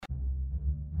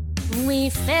we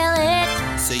fill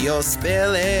it, so you'll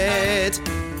spill it.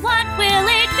 what will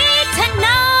it be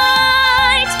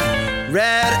tonight?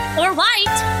 Red Or white?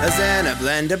 as in a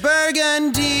blend of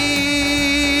burgundy.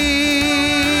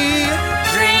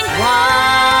 Drink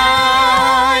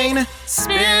Wine,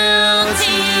 spill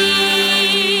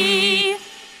tea.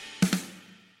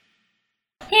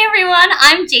 Hey everyone,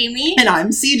 I'm Jamie. And I'm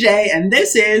CJ, and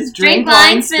this is Drink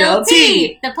Wine, Spill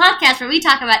Tea, the podcast where we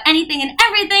talk about anything and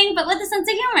everything, but with a sense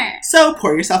of humor. So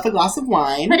pour yourself a glass of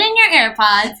wine. Put in your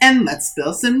AirPods. And let's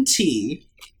spill some tea.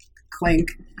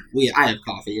 Clink. I have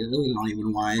coffee. Not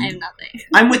even wine. I have nothing.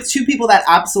 I'm with two people that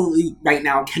absolutely, right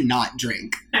now, cannot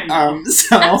drink. I'm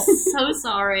so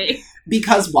sorry.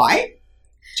 Because why?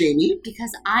 Jamie.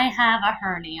 Because I have a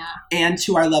hernia. And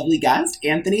to our lovely guest,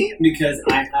 Anthony. Because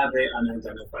I have an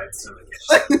unidentified stomach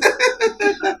issue.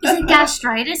 Is it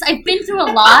gastritis? I've been through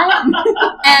a lot.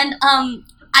 And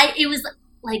it was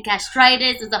like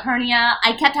gastritis, it was a hernia.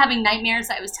 I kept having nightmares.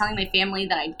 I was telling my family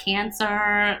that I had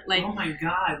cancer. Like, oh my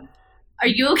god. Are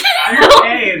you okay? I'm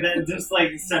okay. That just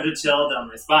sent a chill down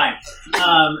my spine.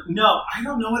 No, I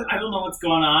don't know what's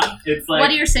going on. It's like,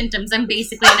 what are your symptoms? I'm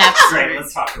basically an expert. Great,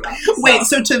 let's talk about it. Wait,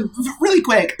 so to really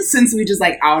quick, since we just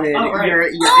outed your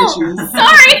issues.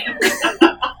 Sorry.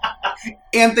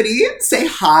 Anthony, say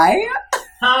hi.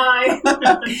 Hi.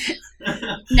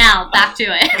 Now, back to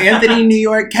it. Anthony, New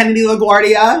York, Kennedy,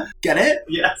 LaGuardia. Get it?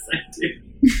 Yes, I do.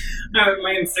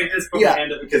 My instinct is put my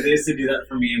hand up because they used to do that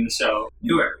for me in the show.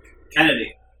 Newark,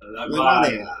 Kennedy,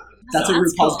 LaGuardia. That's a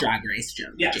RuPaul's Drag Race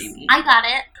joke, yes. Jamie. I got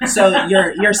it. So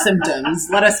your symptoms.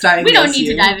 Let us dive. We don't need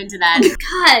to dive into that.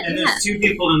 God. And there's two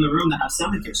people in the room that have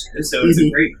stomach issues, so it's a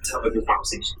great topic of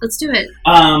conversation. Let's do it.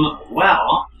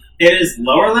 Well, it is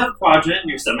lower left quadrant.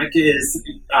 Your stomach is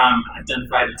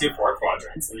identified into 4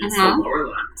 quadrants, and it's the lower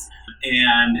left.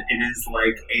 And it is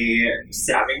like a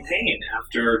stabbing pain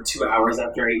after 2 hours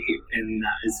after I eat, and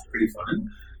that is pretty fun.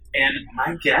 And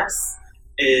my guess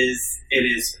is it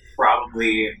is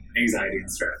probably anxiety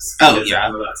and stress. Oh, because yeah.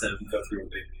 I'm about to go through a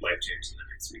big life change in the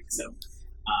next week. So,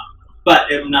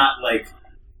 but I'm not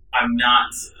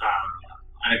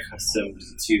unaccustomed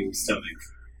to stomach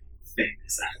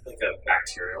things. I had a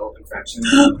bacterial infection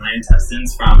in my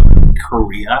intestines from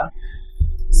Korea.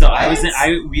 So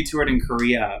we toured in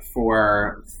Korea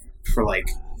for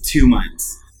 2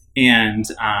 months, and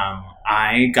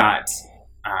I got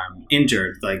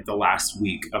injured the last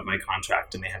week of my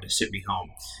contract, and they had to ship me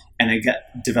home. And I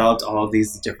developed all of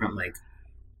these different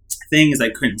things. I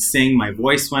couldn't sing, my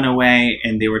voice went away,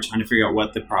 and they were trying to figure out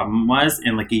what the problem was.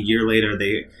 And a year later,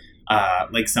 they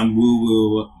some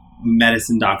woo-woo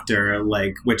medicine doctor,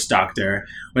 witch doctor,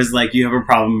 was you have a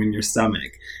problem in your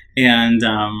stomach. And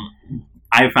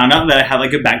I found out that I had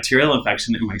a bacterial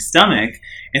infection in my stomach,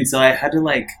 and so I had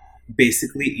to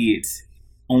basically eat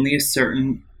only a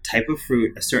certain type of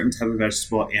fruit, a certain type of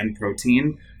vegetable, and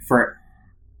protein for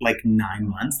 9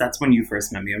 months. That's when you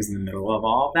first met me. I was in the middle of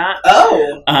all of that.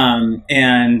 Oh.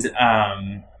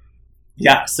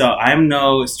 Yeah, so I'm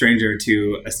no stranger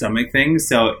to a stomach thing.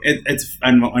 So it's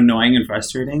annoying and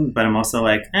frustrating, but I'm also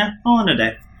all in a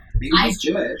day. Maybe he's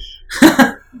Jewish.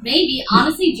 Maybe.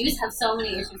 Honestly, Jews have so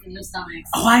many issues in their stomachs.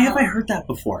 Oh, I heard that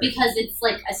before. Because it's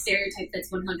a stereotype that's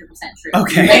 100% true.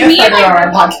 Okay. Me and my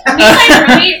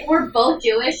roommate, we're both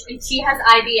Jewish, and she has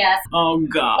IBS. Oh,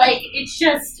 God. It's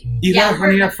just... You got a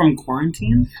hernia from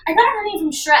quarantine? I got a hernia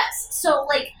from stress. So,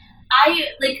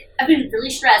 I've been really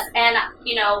stressed, and, I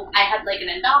had, an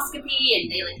endoscopy, and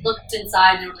they, looked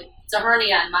inside, and they were it's a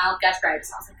hernia and mild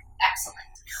gastritis. I was excellent.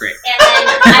 Great. And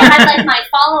then I had, my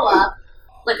follow-up,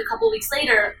 a couple weeks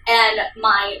later, and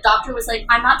my doctor was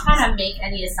I'm not trying to make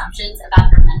any assumptions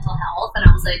about your mental health. And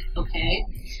I was okay.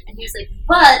 And he was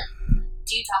but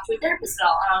do you talk to a therapist at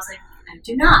all? And I was I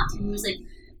do not. And he was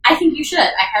I think you should.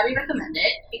 I highly recommend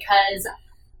it because,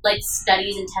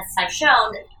 studies and tests have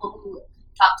shown that people who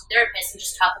talk to therapists and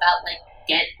just talk about,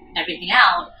 get everything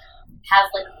out have,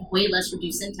 way less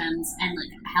reduced symptoms and,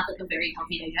 have, a very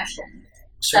healthy digestion.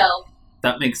 Sure. So...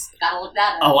 That makes gotta look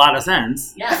that a lot of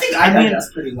sense. Yeah. I think I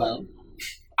digest pretty well.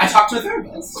 I talk to a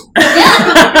therapist.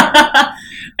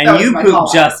 And you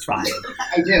poop just fine.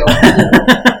 I do.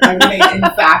 My roommate, in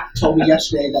fact, told me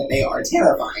yesterday that they are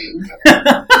terrifying.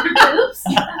 Oops.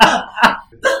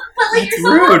 But it's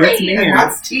you're rude. So it's mean. And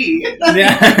that's tea.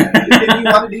 Yeah. If you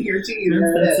wanted to hear tea,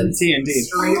 that's some tea indeed.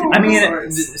 Oh,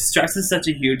 Stress is such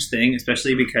a huge thing,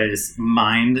 especially because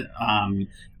mind,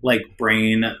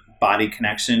 brain, body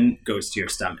connection goes to your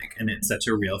stomach, and it's such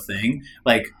a real thing.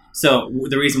 So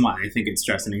the reason why I think it's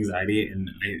stress and anxiety, and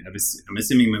I'm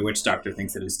assuming my witch doctor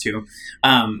thinks it is too,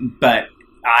 but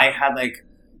I had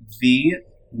the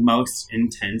most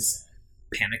intense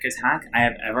panic attack I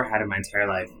have ever had in my entire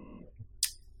life.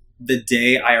 The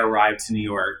day I arrived to New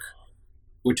York,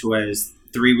 which was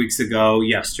 3 weeks ago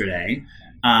yesterday,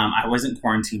 I wasn't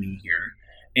quarantining here.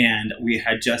 And we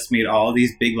had just made all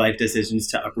these big life decisions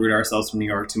to uproot ourselves from New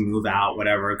York, to move out,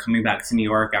 whatever. Coming back to New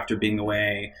York after being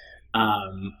away,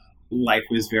 life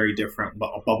was very different,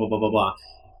 blah, blah, blah, blah, blah, blah.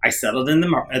 I settled in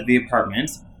at the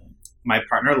apartment. My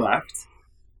partner left.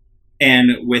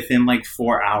 And within like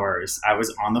 4 hours, I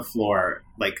was on the floor,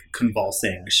 like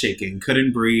convulsing, shaking,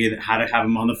 couldn't breathe, had to have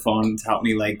him on the phone to help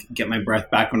me like get my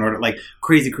breath back in order, like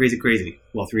crazy, crazy, crazy.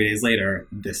 Well, 3 days later,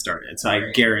 this started. So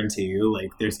I guarantee you, like,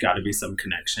 there's got to be some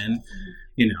connection,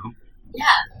 you know? Yeah.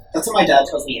 That's what my dad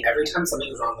tells me every time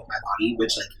something is wrong with my body,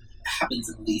 which like happens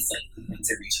at least like once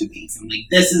every 2 weeks. I'm like,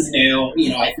 this is new.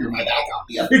 You know, I threw my back out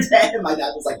the other day, and my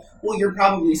dad was like, well, you're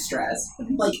probably stressed.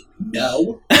 I'm like,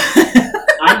 no.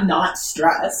 I'm not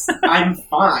stressed. I'm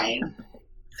fine. And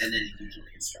then it usually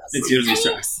is stress. It's usually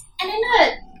stress. And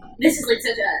this is like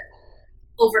such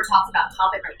a over talked about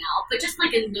topic right now, but just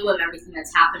like in lieu of everything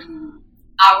that's happening in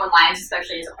our lives,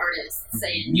 especially as artists,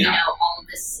 and you know, all of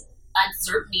this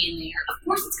uncertainty in there, of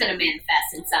course it's going to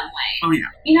manifest in some way. Oh yeah.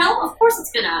 You know, of course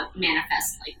it's going to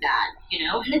manifest like that, you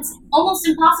know, and it's almost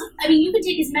impossible. I mean, you could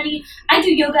take I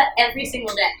do yoga every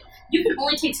single day. You can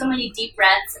only take so many deep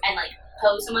breaths and like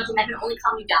pose so much, and that can only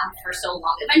calm you down for so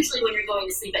long. Eventually, when you're going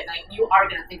to sleep at night, you are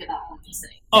going to think about all these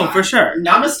things. Oh, for sure.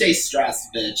 Namaste stress,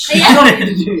 bitch. Yeah. You don't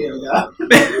need to do yoga.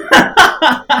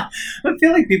 I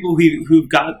feel like people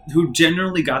who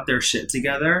generally got their shit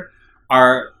together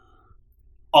are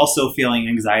also feeling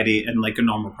anxiety in like a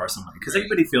normal person way, because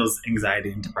everybody feels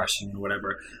anxiety and depression or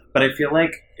whatever. But I feel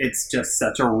like it's just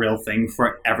such a real thing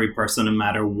for every person, no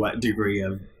matter what degree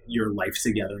of your life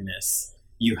togetherness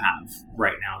you have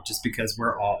right now, just because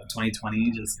we're all 2020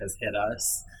 just has hit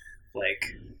us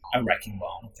like a wrecking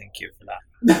ball. Thank you for that.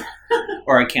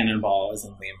 Or a cannonball, as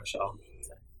in Leah Michelle.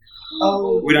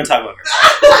 Oh, We don't talk about her.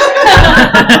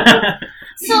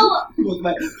 So,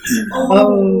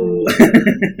 Oh.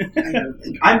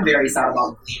 I'm very sad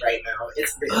about Glee right now.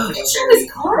 It's been a That very show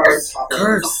hard is topic.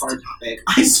 cursed. It's a hard topic.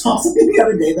 I saw something the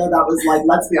other day though that was like,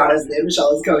 let's be honest, Leah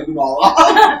Michelle is going all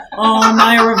off. Oh,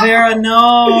 Maya Rivera,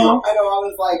 no. I know. I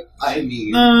was like, I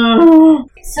mean,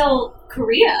 so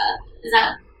Korea, is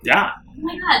that? Yeah. Oh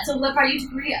my god! So what brought you to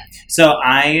Korea? So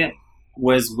I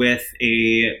was with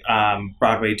a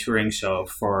Broadway touring show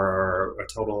for a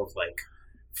total of like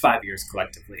 5 years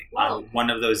collectively. Wow. One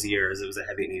of those years, it was a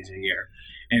heavy Asia year.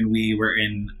 And we were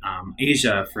in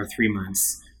Asia for 3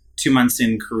 months, 2 months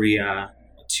in Korea,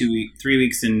 3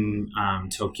 weeks in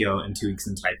Tokyo, and 2 weeks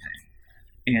in Taipei.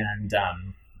 And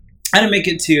I didn't make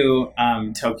it to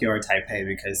Tokyo or Taipei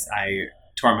because I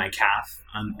tore my calf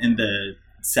in the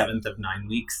 7th of 9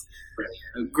 weeks.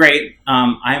 Brilliant. Great.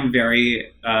 I'm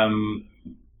very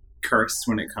cursed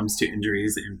when it comes to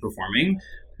injuries in performing.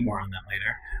 More on that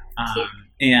later.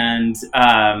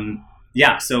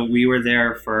 Yeah, so we were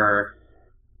there for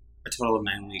a total of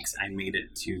 9 weeks. I made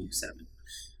it to 7.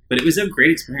 But it was a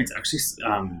great experience. Actually,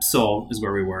 Seoul is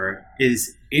where we were,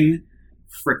 is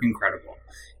freaking incredible.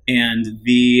 And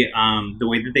the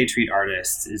way that they treat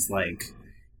artists is like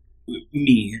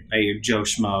me, a Joe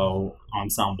Schmo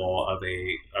ensemble of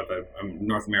a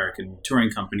North American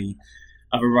touring company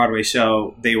of a Broadway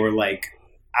show. They were like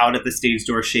out at the stage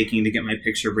door shaking to get my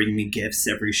picture, bringing me gifts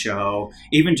every show.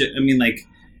 Even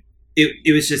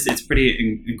it was just, it's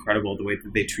pretty incredible the way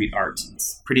that they treat art.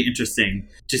 It's pretty interesting,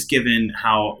 just given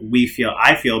how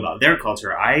I feel about their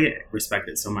culture. I respect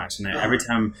it so much. And every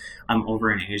time I'm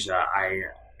over in Asia, I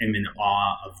am in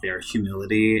awe of their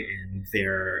humility and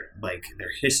their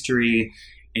history,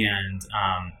 and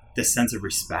the sense of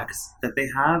respect that they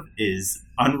have is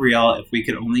unreal. If we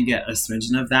could only get a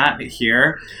smidgen of that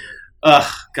here,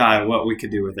 God, what we could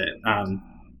do with it.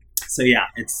 So yeah,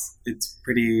 it's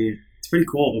pretty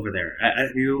cool over there.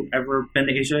 Have you ever been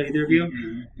to Asia, either of you?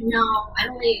 mm-hmm. No, I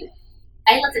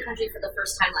left the country for the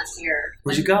first time last year.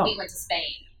 Where'd you go? We went to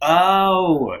Spain.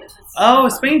 Oh,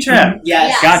 Spain trip.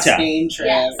 Yes, Yes. Gotcha. Spain trip.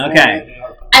 Yes. Okay.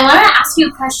 I want to ask you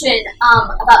a question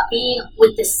about being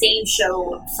with the same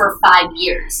show for 5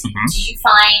 years. Mhm. Did you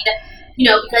find,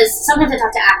 because sometimes I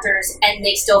talk to actors and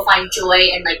they still find joy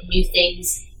in like new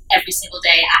things every single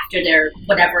day after their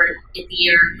whatever in the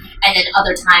year, and then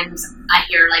other times I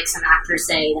hear like some actors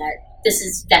say that this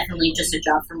is definitely just a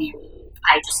job for me.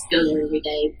 I just go there every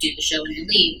day, do the show, and then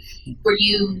leave.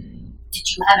 Did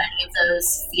you have any of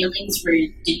those feelings where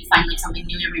did you find like something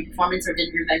new in every performance, or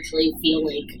did you eventually feel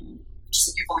like just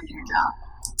like you're going to your job?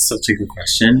 Such a good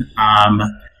question.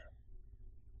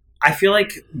 I feel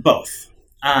like both,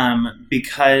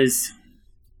 because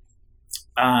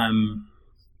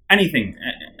anything,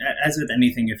 as with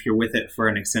anything, if you're with it for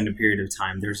an extended period of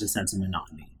time, there's a sense of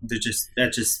monotony. That's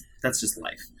just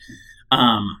life.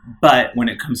 But when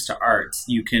it comes to art,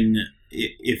 you can,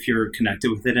 if you're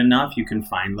connected with it enough, you can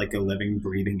find like a living,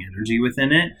 breathing energy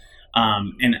within it.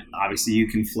 And obviously you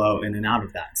can flow in and out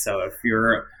of that. So if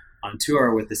you're on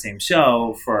tour with the same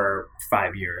show for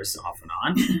 5 years off and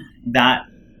on, that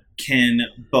can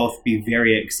both be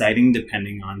very exciting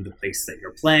depending on the place that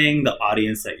you're playing, the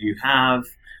audience that you have,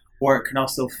 or it can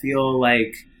also feel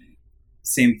like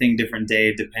same thing, different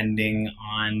day, depending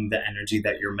on the energy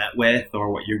that you're met with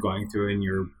or what you're going through in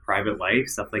your private life,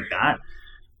 stuff like that.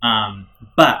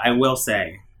 But I will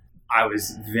say I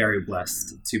was very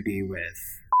blessed to be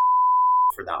with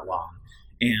for that long.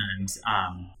 And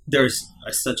there's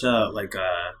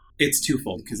it's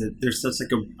twofold, because there's such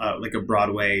like a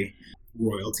Broadway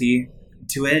royalty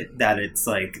to it, that it's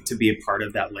like, to be a part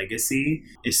of that legacy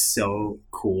is so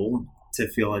cool, to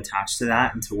feel attached to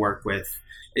that and to work with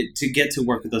it, to get to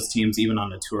work with those teams even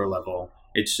on a tour level.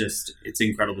 It's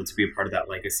incredible to be a part of that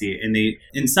legacy, and they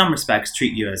in some respects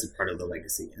treat you as a part of the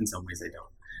legacy. In some ways they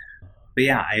don't. But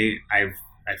yeah,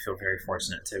 I feel very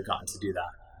fortunate to have gotten to do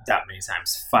that many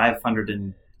times.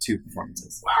 502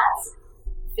 performances. Wow.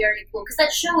 That's very cool, because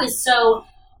that show is so,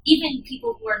 even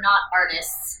people who are not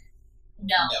artists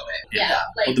know it. Yeah.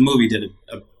 Like, well, the movie did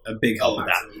a big help with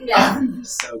that. Yeah.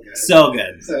 So good. So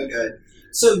good. So good.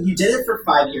 So you did it for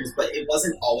 5 years, but it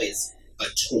wasn't always a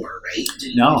tour, right?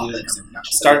 No. You do, like, some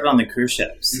production? Started on the cruise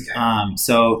ships. Okay.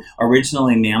 So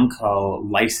originally Namco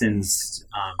licensed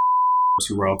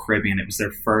to Royal Caribbean. It was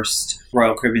their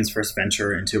Royal Caribbean's first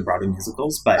venture into Broadway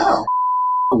musicals, but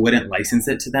wouldn't license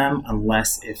it to them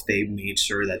unless if they made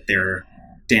sure that their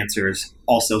dancers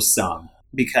also sung,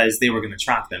 because they were going to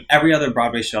track them. Every other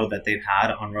Broadway show that they've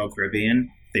had on Royal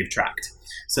Caribbean, they've tracked.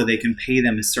 So they can pay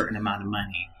them a certain amount of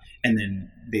money, and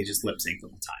then they just lip sync the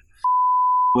whole time.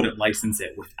 Wouldn't license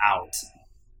it without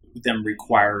them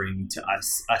requiring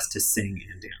us to sing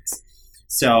and dance.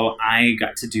 So I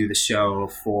got to do the show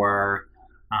for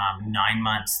 9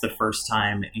 months the first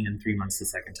time and 3 months the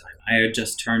second time. I had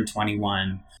just turned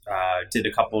 21, did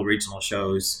a couple of regional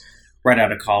shows right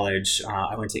out of college.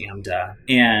 I went to AMDA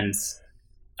and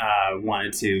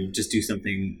wanted to just do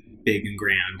something big and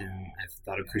grand, and I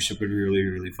thought a cruise ship would be really,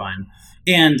 really fun.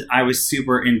 And I was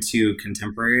super into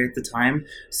contemporary at the time,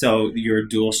 so your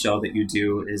dual show that you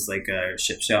do is like a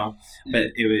ship show,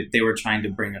 but they were trying to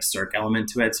bring a Cirque element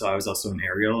to it, so I was also an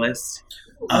aerialist.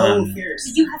 Fierce.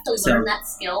 Did you have to learn that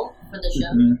skill for the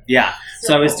show? Mm-hmm, yeah.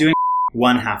 So I was doing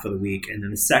one half of the week, and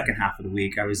then the second half of the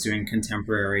week I was doing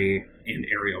contemporary and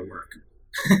aerial work,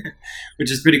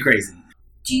 which is pretty crazy.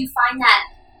 Do you find that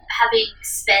having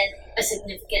spent a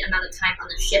significant amount of time on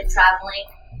the ship traveling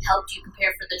helped you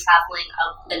prepare for the traveling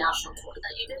of the national tour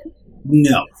that you did?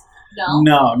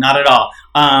 No, not at all.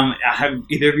 Have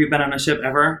either of you been on a ship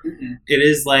ever? Mm-hmm. It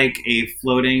is like a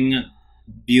floating,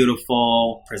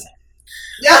 beautiful prison.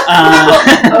 Yeah,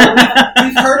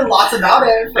 we've heard lots about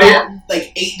it from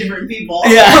like 8 different people.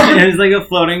 Yeah, it's like a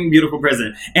floating, beautiful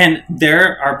prison. And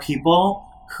there are people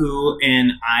who,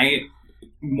 and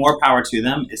more power to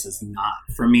them, this is not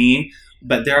for me,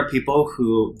 but there are people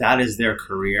who that is their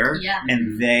career,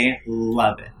 and they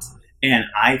love it. And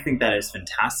I think that is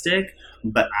fantastic,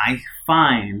 but I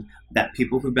find that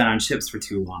people who've been on ships for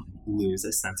too long lose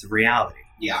a sense of reality.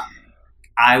 Yeah.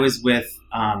 I was with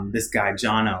this guy,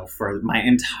 Jono, for my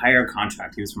entire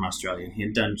contract. He was from Australia.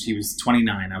 He was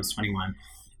 29, I was 21.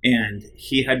 And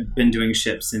he had been doing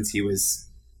ships since he was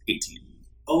 18.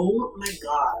 Oh my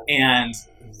God. And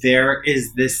there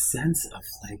is this sense of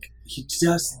like, he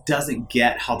just doesn't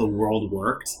get how the world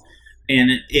worked. And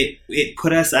it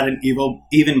put us at an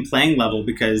even playing level,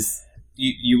 because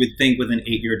you would think with an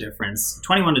 8-year difference,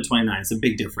 21 to 29 is a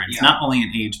big difference, not only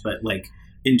in age, but like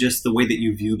in just the way that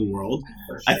you view the world.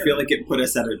 Sure. I feel like it put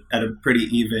us at a pretty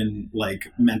even like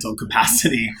mental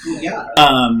capacity. Yeah.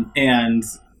 And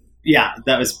yeah,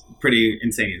 that was pretty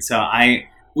insane. So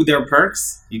there are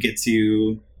perks. You get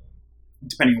to,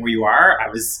 depending on where you are, I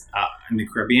was in the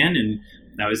Caribbean, and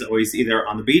I was always either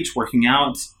on the beach, working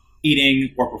out,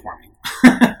 eating, or performing.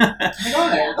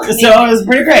 So it was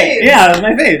pretty great. Yeah, it was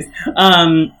my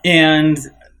faves. And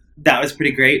that was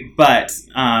pretty great, but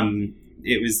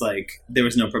it was like there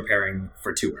was no preparing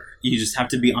for tour. You just have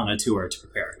to be on a tour to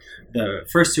prepare. The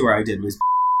first tour I did was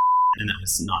and that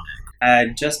was not it. I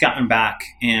had just gotten back,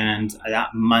 and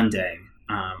that Monday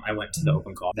I went to the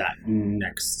open call. That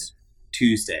next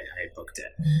Tuesday I had booked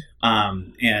it.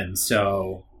 And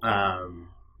so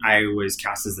I was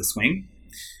cast as the swing,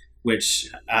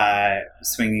 which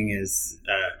swinging is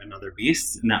another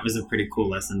beast. And that was a pretty cool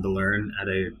lesson to learn at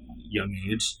a young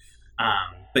age.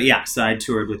 But yeah, so I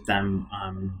toured with them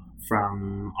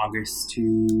from August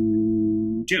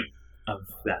to June of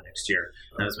that next year.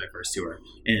 That was my first tour.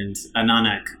 And a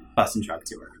non-ec bus and truck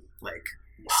tour. Like,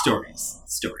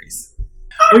 stories.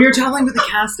 Well, you're traveling with a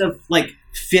cast of like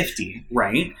 50,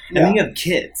 right? And then you have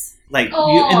kids. Like,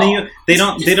 they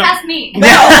don't Ask me.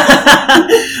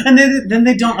 and then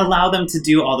they don't allow them to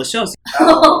do all the shows.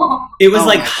 It was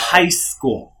like high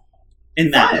school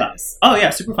in that bus. Oh yeah,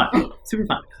 super fun.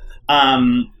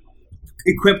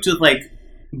 Equipped with like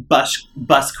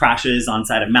bus crashes on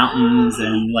side of mountains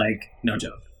and like, no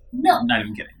joke. No. I'm not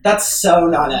even kidding. That's so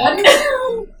not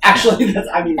it. Actually,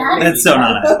 that's so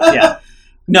not it. Yeah.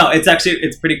 No,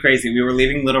 it's pretty crazy. We were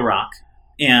leaving Little Rock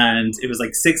and it was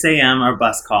like 6 a.m. our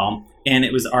bus call and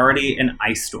it was already an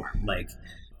ice storm.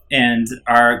 And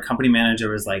our company manager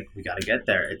was like, we got to get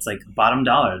there. It's like bottom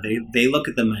dollar. They look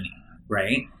at the money,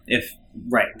 right? They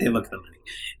look at the money.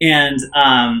 And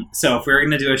so if we're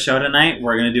going to do a show tonight,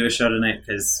 we're going to do a show tonight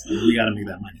because we got to make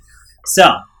that money.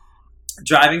 So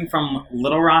driving from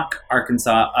Little Rock,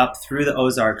 Arkansas, up through the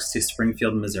Ozarks to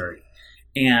Springfield, Missouri.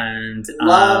 And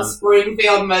love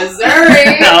Springfield,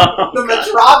 Missouri, the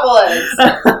metropolis.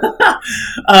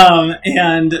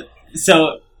 And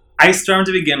so ice storm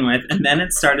to begin with, and then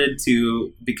it started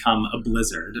to become a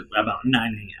blizzard about 9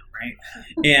 a.m., right?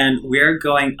 And we're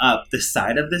going up the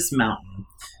side of this mountain.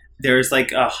 There's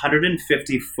like a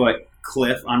 150-foot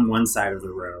cliff on one side of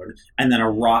the road, and then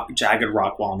a jagged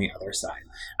rock wall on the other side.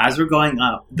 As we're going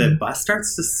up, the bus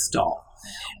starts to stall.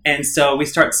 And so we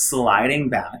start sliding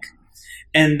back.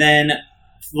 And then,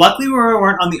 luckily, we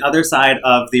weren't on the other side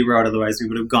of the road. Otherwise, we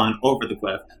would have gone over the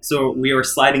cliff. So we were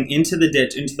sliding into the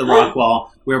ditch, into the rock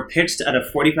wall. We were pitched at a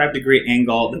 45-degree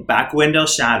angle. The back window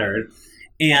shattered.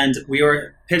 And we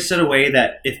were pitched in a way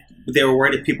that if they were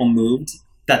worried if people moved,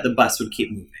 that the bus would keep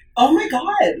moving. Oh, my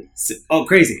God. So,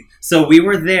 crazy. So we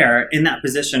were there in that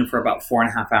position for about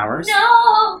 4.5 hours.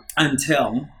 No!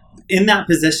 Until... in that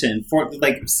position,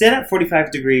 sit at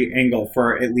 45-degree angle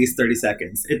for at least 30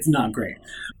 seconds. It's not great.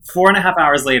 4.5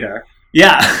 hours later,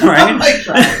 yeah, right? Oh my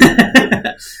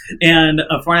God. And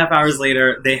 4.5 hours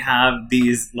later, they have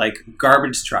these like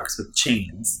garbage trucks with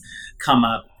chains come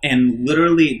up and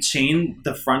literally chain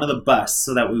the front of the bus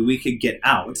so that we could get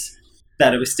out,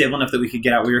 that it was stable enough that we could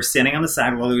get out. We were standing on the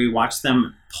side while we watched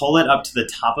them pull it up to the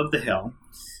top of the hill.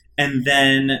 And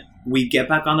then we get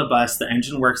back on the bus. The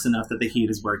engine works enough that the heat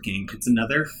is working. It's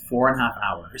another 4.5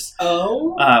 hours.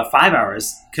 5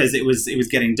 hours because it was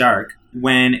getting dark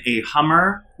when a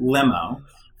Hummer limo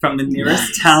from the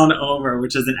nearest town over,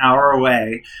 which is an hour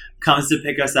away, comes to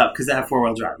pick us up because they have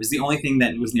 4-wheel drive. It was the only thing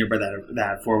that was nearby that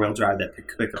had 4-wheel drive that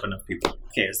could pick up enough people.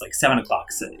 Okay, it was like 7 o'clock,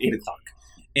 8 o'clock.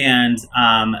 And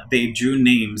they drew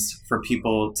names for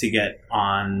people to get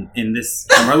on in this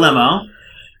Hummer limo.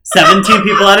 17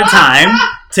 people at a time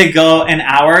to go an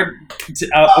hour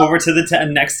over to the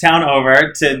next town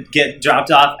over to get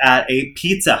dropped off at a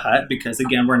Pizza Hut because,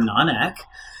 again, we're non-ec.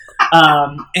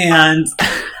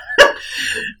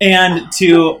 And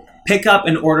to pick up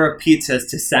an order of pizzas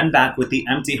to send back with the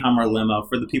empty Hummer limo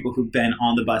for the people who've been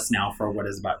on the bus now for what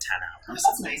is about 10 hours.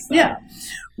 That's nice, though. Yeah.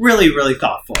 Really, really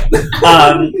thoughtful.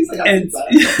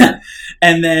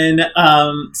 And then,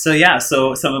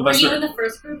 so some of us... Were you in the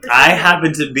first group? I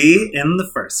happened to be in the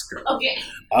first group. Okay.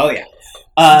 Oh, yeah.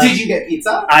 Did you get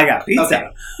pizza? I got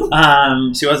pizza.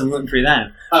 Okay. She wasn't gluten-free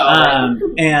then.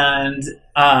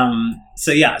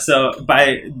 So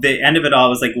by the end of it all, it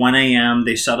was like 1 a.m.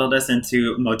 They shuttled us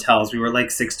into motels. We were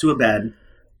like 6 to a bed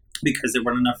because there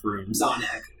weren't enough rooms.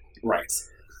 Non-ec. Right.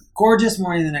 Gorgeous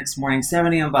morning the next morning,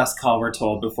 7 a.m. bus call, we're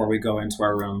told, before we go into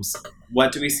our rooms.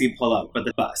 What do we see pull up but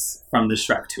the bus from the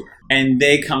Shrek tour? And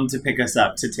they come to pick us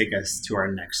up to take us to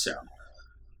our next show.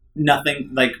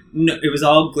 Nothing, it was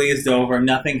all glazed over.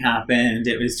 Nothing happened.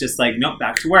 It was just like, nope,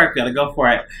 back to work. Gotta go for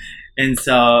it. And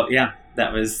so, yeah,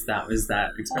 that was that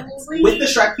experience. With the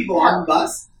Shrek people on the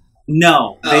bus?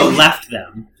 No, they left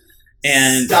them.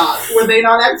 And stop. Were they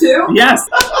non-ec too? Yes.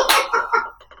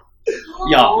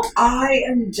 Y'all. I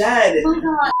am dead. Oh my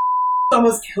God.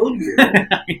 Almost killed you.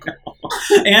 I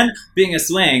know. And being a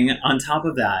swing, on top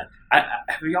of that,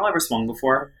 have y'all ever swung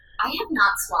before? I have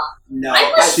not swung. No.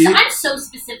 I'm so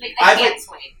specific. I can't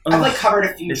swing. I've covered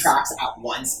a few tracks at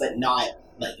once, but not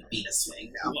beat a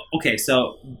swing. No. Okay,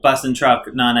 so bus and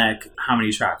truck, non-ec, how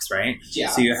many tracks, right? Yeah.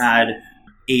 So you had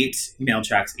 8 male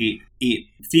tracks, 8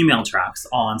 female tracks,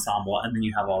 all ensemble, and then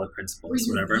you have all the principals,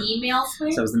 whatever. The male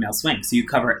swing? So it was the male swing. So you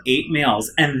cover 8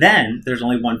 males, and then there's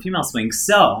only 1 female swing.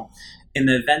 So in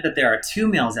the event that there are 2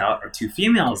 males out or 2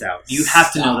 females out, you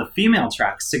have to know the female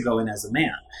tracks to go in as a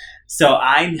man. So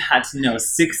I had to know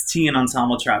 16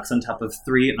 ensemble tracks on top of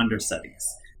 3 understudies.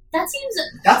 That seems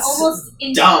That's almost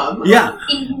dumb. Yeah.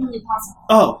 inhumanly possible.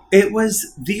 Oh, it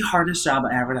was the hardest job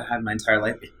I ever had in my entire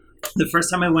life. The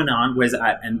first time I went on was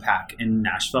at NPAC in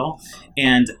Nashville.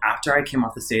 And after I came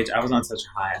off the stage, I was on such a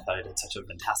high. I thought I did such a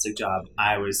fantastic job.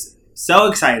 I was so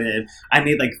excited. I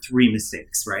made like 3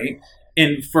 mistakes, right?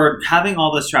 And for having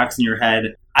all those tracks in your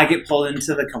head, I get pulled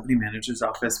into the company manager's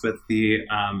office with the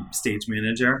stage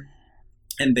manager.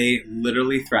 And they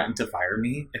literally threatened to fire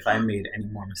me if I made any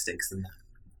more mistakes than that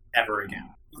ever again.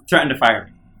 Threatened to fire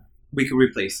me. We could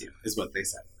replace you, is what they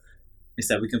said. They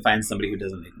said we can find somebody who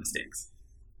doesn't make mistakes.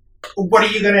 What are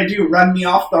you gonna do? Run me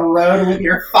off the road with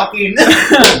your fucking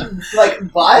like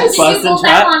Did bus? you go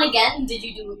back on again? And did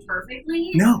you do it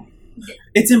perfectly? No,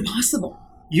 it's impossible.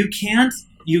 You can't.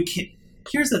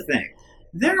 Here's the thing: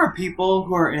 there are people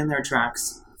who are in their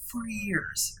tracks for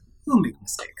years who make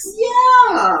mistakes. Yeah.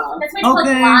 That's why it's called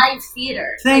live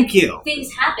theater. Thank you.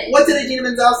 Things happen. What did Idina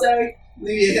Menzel say?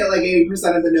 You hit like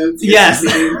 80% of the notes. Yes.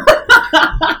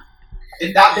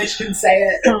 If that bitch can say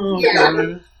it. Oh, Yeah.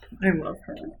 God. I love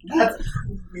her. That's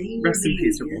crazy. Rest in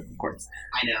peace, her vocal cords.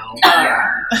 I know. Yeah.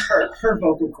 Her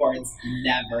vocal cords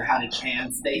never had a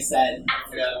chance. They said,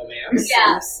 no, man.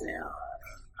 Yeah.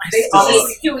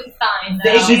 Honestly, She's doing fine,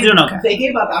 though. She's doing okay. They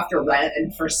gave up after Rent,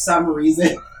 and for some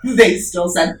reason, they still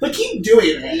said, but keep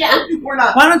doing it. Yeah. We're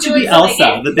not. Why don't you be Doing Elsa,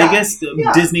 something. the biggest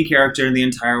Disney character in the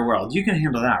entire world? You can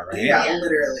handle that, right? Yeah, Yeah.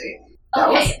 literally.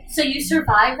 Okay, so you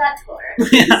survived that tour.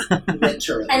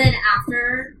 Literally. And then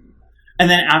after...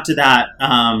 And then after that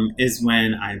is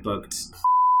when I booked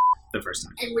the first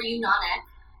time. And were you non-ec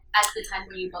at the time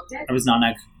where you booked it? I was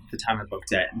non-ec the time I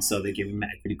booked it, and so they gave me my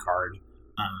equity card.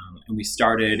 And we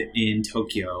started in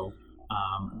Tokyo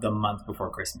the month before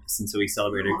Christmas, and so we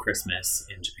celebrated Christmas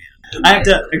in Japan. I have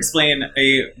to explain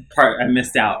a part I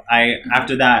missed out.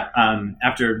 After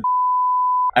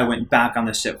I went back on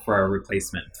the ship for a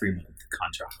replacement 3-month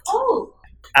contract. Oh!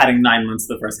 Adding 9 months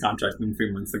to the first contract and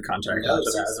 3 months to the contract Oh,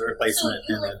 after that as a So replacement.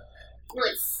 you're like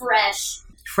fresh.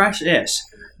 Fresh-ish.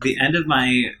 The end of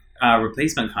my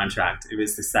replacement contract, it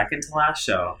was the second to last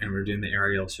show, and we're doing the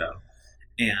aerial show.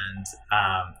 And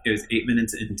it was 8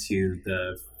 minutes into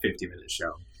the 50-minute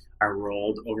show. I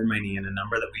rolled over my knee in a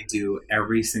number that we do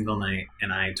every single night,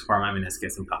 and I tore my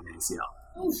meniscus and popped my ACL.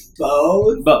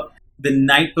 Both? But the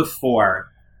night before,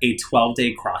 a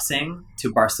 12-day crossing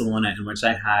to Barcelona, in which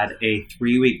I had a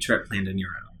 3-week trip planned in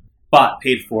Europe. But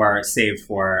paid for, saved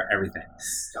for, everything.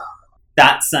 Stop.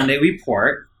 That Sunday we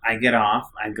port. I get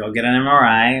off. I go get an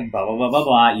MRI. Blah, blah, blah, blah,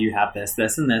 blah. You have this,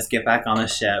 this, and this. Get back on the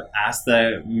ship. Ask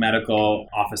the medical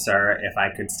officer if I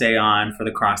could stay on for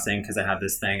the crossing because I have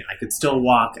this thing. I could still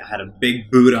walk. I had a big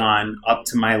boot on up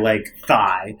to my,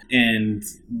 thigh. And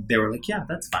they were like, yeah,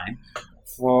 that's fine.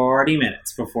 40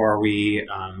 minutes before we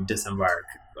disembark,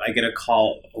 I get a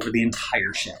call over the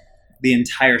entire ship. The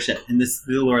entire ship. And this,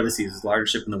 the Lord of the Seas was the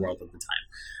largest ship in the world at the time.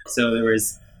 So there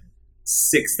was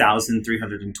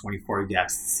 6,324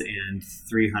 guests and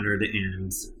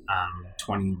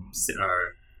 320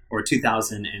 or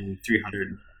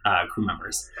 2,300 crew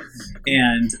members.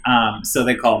 And so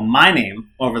they call my name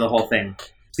over the whole thing.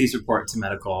 Please report to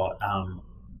medical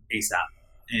ASAP.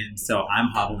 And so I'm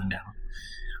hobbling down.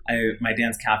 My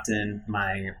dance captain,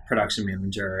 my production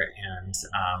manager, and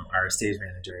our stage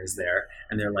manager is there.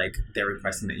 And they're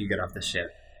requesting that you get off the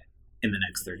ship in the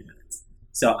next 30 minutes.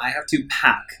 So I have to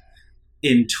pack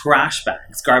in trash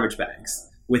bags, garbage bags,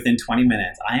 within 20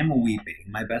 minutes. I am weeping.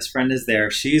 My best friend is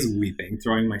there. She's weeping,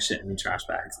 throwing my shit in the trash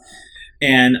bags.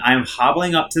 And I'm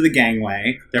hobbling up to the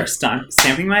gangway. They're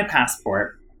stamping my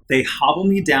passport. They hobble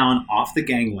me down off the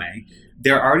gangway.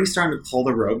 They're already starting to pull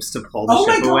the ropes to pull the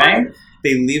ship away.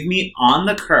 They leave me on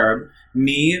the curb,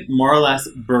 me more or less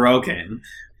broken,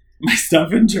 my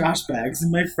stuff in trash bags,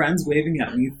 and my friends waving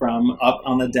at me from up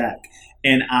on the deck.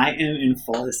 And I am in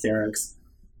full hysterics,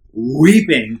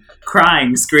 weeping,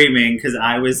 crying, screaming, because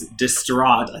I was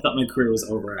distraught. I thought my career was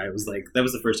over. I was like, that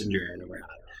was the first injury I'd ever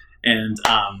had. And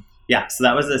so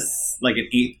that was an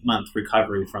 8-month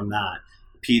recovery from that.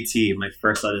 PT, my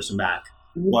first audition back,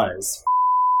 was...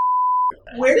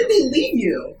 Where did they leave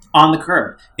you? On the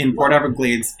curb in Port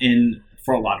Everglades in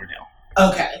Fort Lauderdale.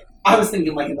 Okay. I was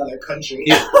thinking another country.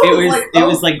 It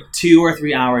was 2 or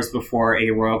 3 hours before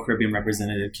a Royal Caribbean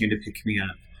representative came to pick me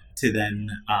up to then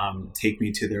take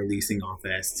me to their leasing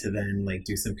office to then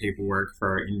do some paperwork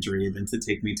for injury, then to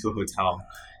take me to a hotel.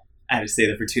 I had to stay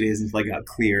there for 2 days until I got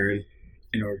cleared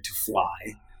in order to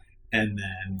fly, and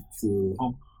then flew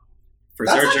home for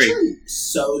surgery. That's actually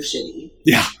so shitty.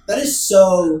 Yeah. That is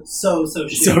so shitty. So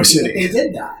shitty. They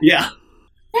did that. Yeah.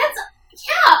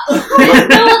 Yeah, there's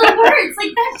no other words.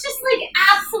 Like, that's just, like,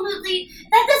 absolutely,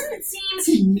 that doesn't seem,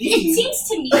 To me. it seems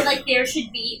to me like there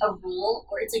should be a rule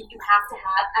where it's like you have to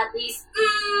have at least,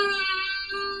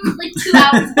 like, 2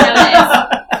 hours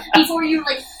notice before you're,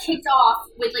 like, kicked off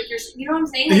with, like, your, you know what I'm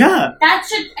saying? Like, Yeah. that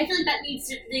should, I feel like that needs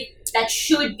to, like, that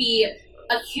should be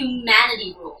a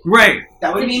humanity rule. Right.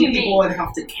 That would It's mean humane. people would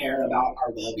have to care about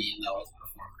our well-being, though, as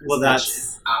performers. Well, which that's-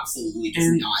 is absolutely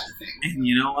just not a thing. And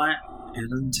you know what? It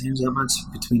doesn't change that much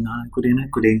between non-equity and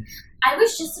equity. I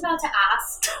was just about to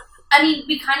ask. I mean,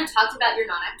 we kind of talked about your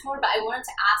non-ec tour, but I wanted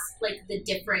to ask, like, the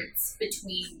difference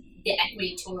between the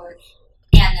equity tour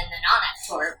and then the non-ec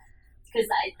tour, because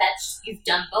that's you've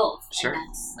done both, Sure. and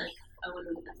that's like a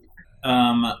little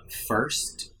bit.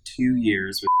 First 2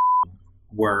 years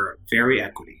were very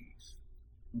equity.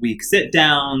 Week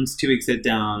sit-downs, 2-week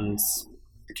sit-downs,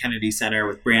 the Kennedy Center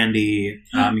with Brandy.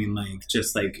 I mean, like,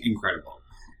 just, like, incredible.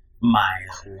 My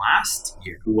last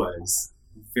year was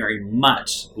very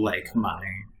much like my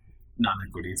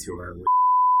non-equity tour.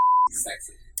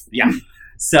 Sexy. Yeah.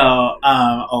 So,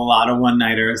 a lot of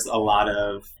one-nighters,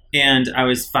 and I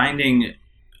was finding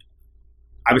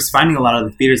a lot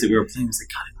of the theaters that we were playing. I was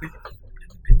like, God, I've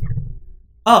been here.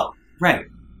 Oh, right.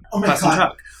 Oh my Bus and god.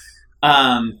 truck.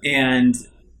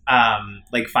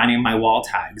 Like finding my wall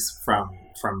tags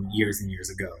from years and years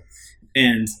ago.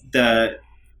 And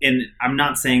I'm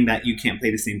not saying that you can't play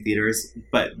the same theaters,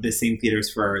 but the same theaters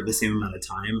for the same amount of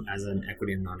time as an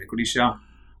equity and non-equity show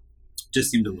just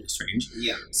seemed a little strange.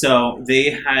 Yeah. So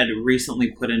they had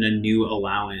recently put in a new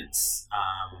allowance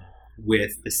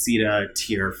with the CETA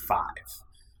Tier 5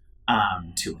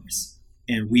 tours.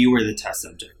 And we were the test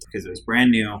subject because it was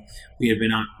brand new. We had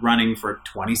been running for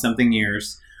 20-something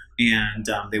years, and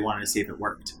they wanted to see if it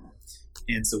worked.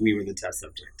 And so we were the test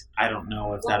subject. I don't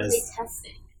know if What that were is... they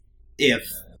testing? if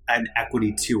an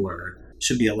equity tour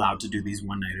should be allowed to do these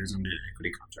one-nighters under an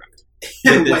equity contract.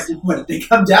 What did they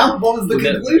come down? What was the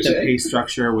conclusion? The pay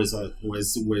structure was a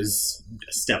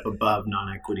step above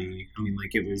non-equity. I mean,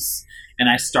 like, it was, and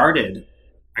I started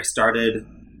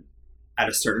at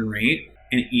a certain rate,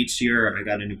 and each year I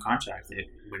got a new contract. It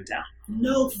went down.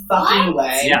 No fucking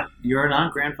way. Yeah, you're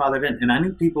not grandfathered in. And I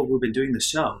knew people who've been doing the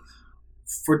show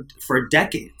for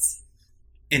decades,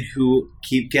 and who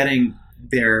keep getting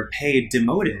their pay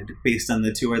demoted based on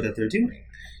the tour that they're doing.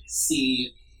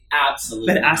 See,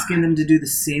 absolutely. But asking them to do the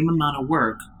same amount of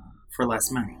work for less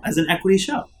money as an equity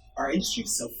show. Our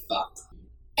industry's so fucked.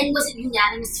 And was it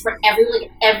unanimous for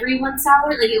everyone's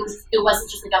salary? Like, it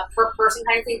wasn't just like a per person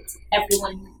kind of thing. It's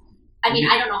everyone. I mean,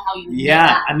 I don't know how you. Yeah,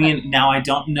 that, I mean, now I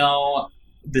don't know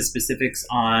the specifics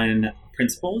on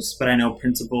principals, but I know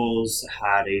principals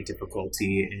had a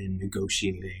difficulty in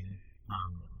negotiating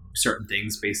certain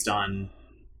things based on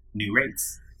new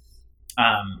rates.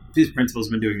 These principals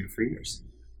have been doing it for years.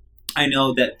 I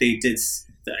know that they did.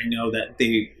 I know that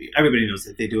everybody knows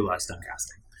that they do a lot of stunt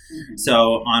casting. Mm-hmm.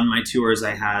 So on my tours,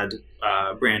 I had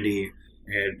Brandy,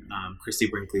 I had Christy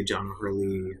Brinkley, John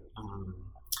O'Hurley,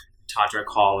 Todrick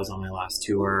Hall was on my last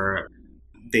tour.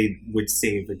 They would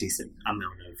save a decent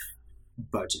amount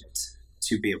of budget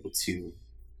to be able to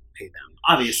pay them,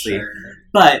 obviously. Sure.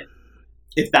 But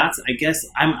if that's, I guess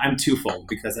I'm twofold,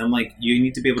 because I'm like, you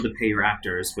need to be able to pay your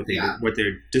actors what they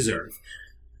deserve.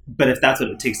 But if that's what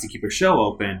it takes to keep your show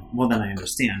open, well, then I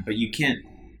understand. But you can't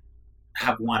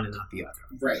have one and not the other.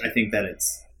 Right. I think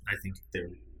they're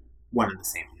one and the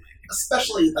same.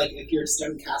 Especially, like, if you're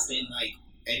stunt casting, like,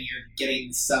 and you're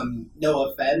getting some, no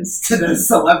offense to the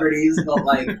celebrities, but,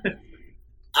 like,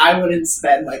 I wouldn't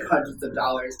spend, like, hundreds of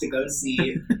dollars to go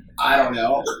see, I don't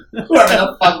know, whoever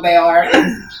the fuck they are.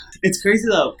 It's crazy,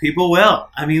 though. People will.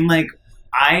 I mean, like,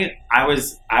 I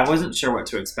wasn't sure what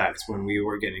to expect when we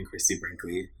were getting Christy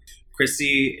Brinkley.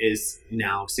 Christy is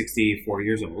now 64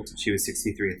 years old. She was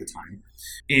 63 at the time.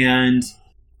 And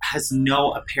has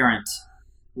no apparent,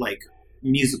 like,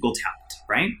 musical talent,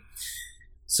 right?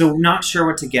 So not sure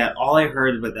what to get. All I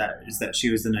heard about that is that she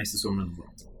was the nicest woman in the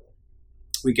world.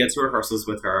 We get to rehearsals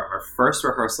with her. Our first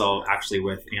rehearsal, actually,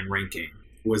 with Anne Ranking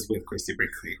was with Christy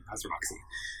Brinkley as Roxy.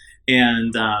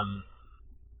 And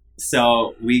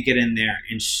so we get in there,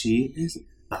 and she is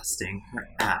busting her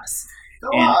ass.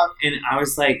 And I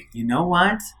was like, you know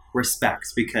what?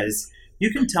 Respect, because you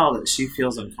can tell that she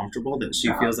feels uncomfortable, that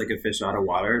she feels like a fish out of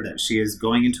water, that she is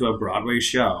going into a Broadway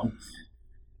show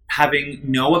having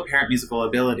no apparent musical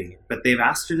ability. But they've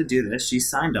asked her to do this. She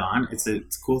signed on. It's a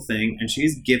cool thing. And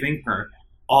she's giving her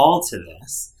all to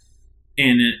this.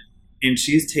 And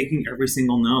she's taking every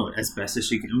single note as best as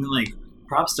she can. I mean, like,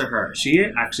 props to her. She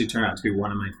actually turned out to be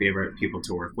one of my favorite people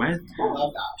to work with. I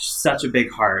love that. Such a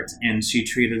big heart, and she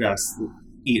treated us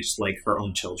each like her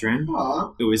own children.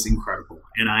 Aw. It was incredible,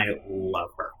 and I love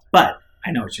her. But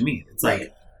I know what you mean. It's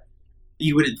like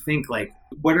you wouldn't think like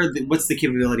what's the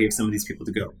capability of some of these people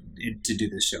to go to do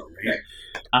this show, right?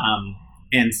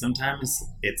 And sometimes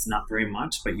it's not very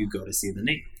much, but you go to see the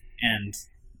name. And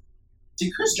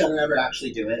did Kris Jenner ever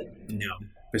actually do it? No,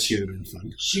 but she would have been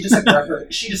fun. She just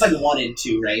like wanted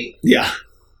to, right? Yeah.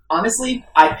 Honestly,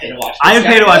 I'd pay to watch. I would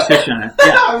pay to watch Kris Jenner.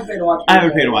 Yeah. I would pay to watch. I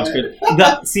would pay to watch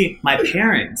Kris. See, my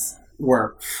parents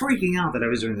were freaking out that I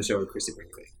was doing the show with Chrissy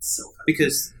Brinkley. So funny.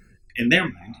 Because in their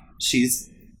mind, she's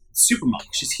super mom.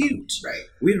 She's huge. Right.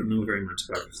 We don't know very much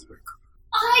about Chrissy Brinkley.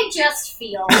 I just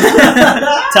feel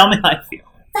Tell me how I feel.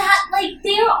 that, like,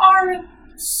 there are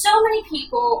so many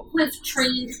people who have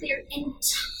trained their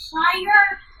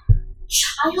entire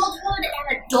childhood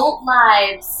and adult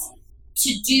lives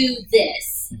to do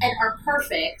this and are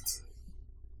perfect.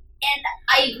 And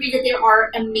I agree that there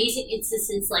are amazing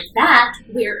instances like that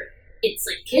where it's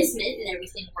like kismet and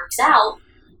everything works out.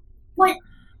 But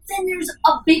then there's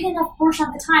a big enough portion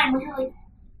of the time where you're like,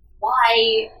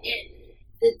 why?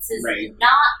 This is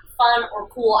not fun or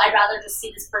cool. I'd rather just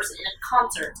see this person in a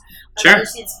concert. I'd rather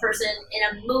see this person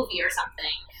in a movie or something.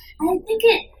 And I think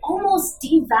it almost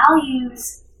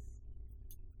devalues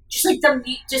just like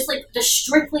the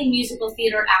strictly musical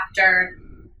theater actor,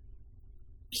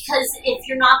 because if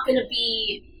you're not going to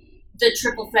be the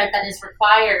triple threat that is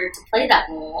required to play that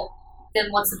role, then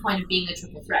what's the point of being a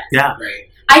triple threat? Yeah. Right.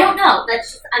 I don't know.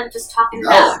 I'm just talking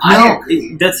about. No,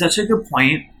 that's such a good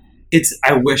point.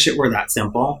 I wish it were that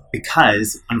simple,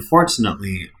 because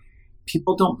unfortunately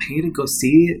people don't pay to go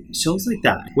see shows like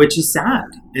that, which is sad.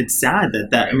 It's sad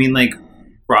that I mean, like,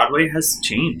 Broadway has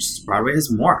changed. Broadway has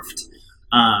morphed.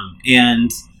 And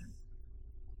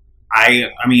I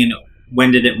mean,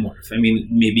 when did it morph? I mean,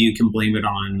 maybe you can blame it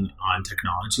on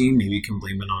technology. Maybe you can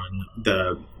blame it on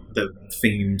the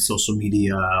fame, social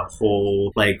media,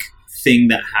 whole like thing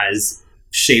that is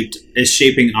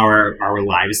shaping our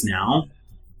lives now.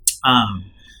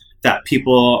 That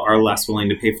people are less willing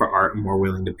to pay for art and more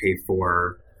willing to pay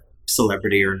for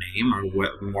celebrity or name, or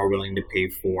more willing to pay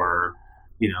for,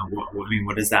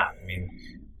 what is that? I mean,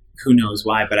 who knows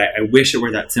why, but I wish it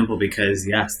were that simple, because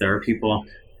yes, there are people,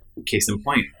 case in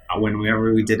point,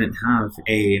 whenever we didn't have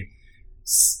a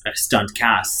stunt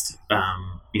cast,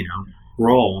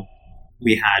 role,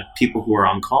 we had people who were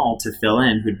on call to fill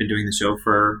in, who'd been doing the show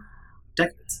for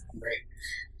decades, right?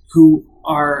 Who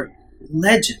are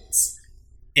legends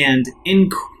and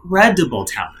incredible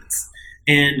talents,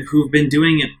 and who've been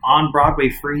doing it on Broadway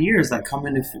for years, that come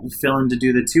in to fill in to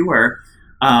do the tour.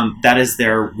 That is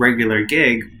their regular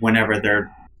gig whenever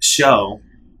their show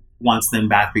wants them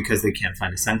back because they can't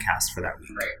find a stunt cast for that week.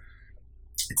 Right.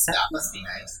 It's sad. That must be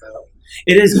nice, though.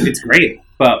 It is. It's great.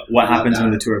 But what happens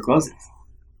when the tour closes?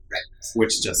 Right.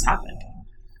 Which just happened.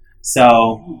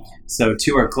 So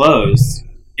tour closed,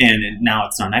 and now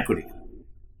it's non-equity.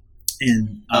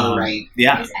 And right.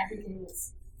 Yeah,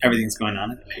 everything's going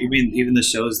on. I mean, even the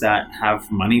shows that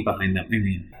have money behind them. I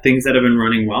mean, things that have been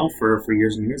running well for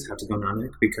years and years have to go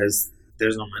non-equity because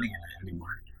there's no money in it anymore.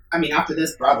 I mean, after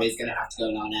this, Broadway's going to have to go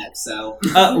non-equity, so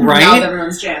right? Now's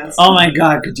everyone's chance. Oh my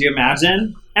God, could you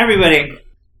imagine? Everybody.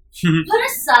 Put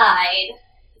aside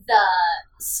the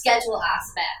schedule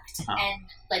aspect and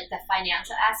like the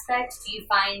financial aspect, do you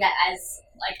find that as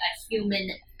like a human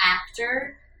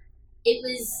actor, it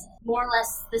was more or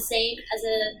less the same as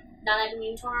a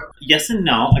non-equity tour? Yes and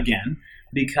no, again,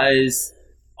 because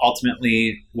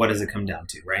ultimately, what does it come down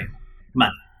to, right?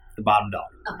 Money, the bottom dollar.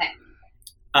 Okay.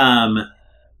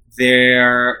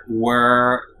 There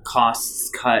were costs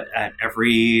cut at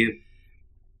every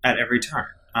turn.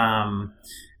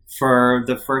 For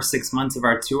the first 6 months of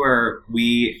our tour,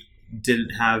 we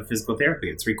didn't have physical therapy.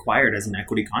 It's required as an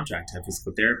equity contract to have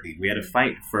physical therapy. We had to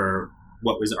fight for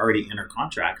what was already in our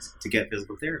contract to get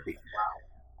physical therapy.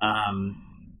 Wow.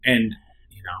 And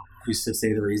who's to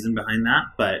say the reason behind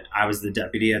that? But I was the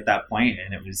deputy at that point,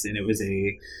 and it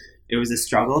was a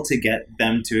struggle to get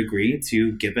them to agree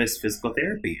to give us physical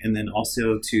therapy, and then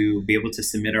also to be able to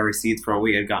submit our receipts for what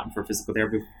we had gotten for physical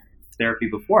therapy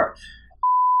before.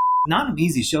 Not an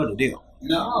easy show to do.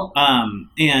 No.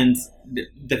 And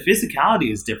the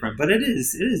physicality is different, but it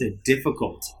is a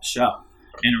difficult show,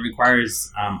 and it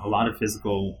requires a lot of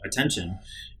physical attention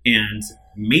and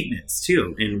maintenance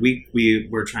too. And we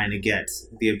were trying to get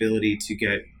the ability to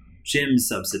get gyms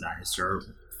subsidized or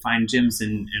find gyms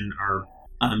in our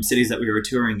cities that we were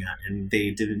touring at, and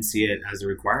they didn't see it as a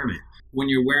requirement. When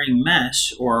you're wearing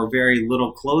mesh or very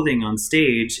little clothing on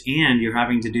stage and you're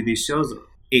having to do these shows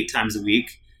 8 times a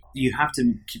week, you have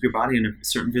to keep your body in a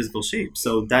certain physical shape.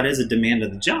 So that is a demand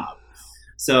of the job.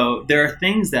 So there are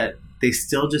things that they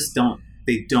still just don't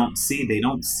see. They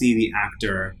don't see the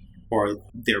actor or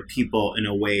their people in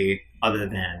a way other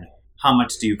than how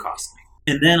much do you cost me?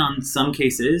 And then on some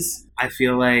cases, I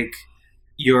feel like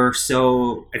you're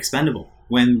so expendable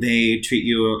when they treat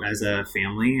you as a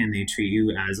family and they treat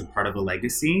you as a part of a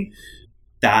legacy.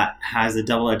 That has a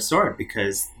double-edged sword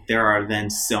because there are then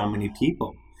so many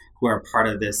people who are part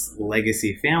of this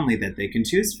legacy family that they can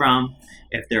choose from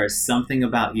if there is something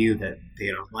about you that they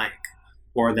don't like,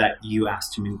 or that you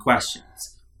ask too many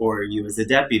questions, or you as a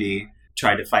deputy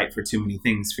try to fight for too many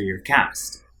things for your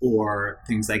cast, or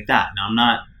things like that. Now, I'm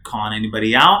not calling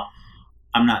anybody out.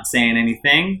 I'm not saying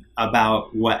anything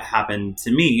about what happened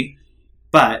to me,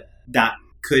 but that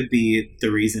could be the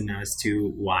reason as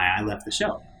to why I left the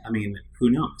show. I mean,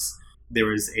 who knows? There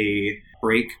was a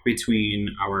break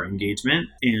between our engagement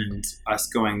and us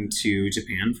going to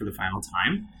Japan for the final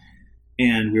time.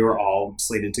 And we were all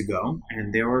slated to go.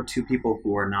 And there were 2 people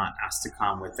who were not asked to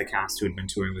come with the cast who had been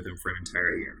touring with them for an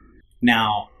entire year.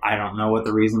 Now, I don't know what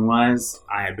the reason was.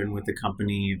 I had been with the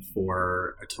company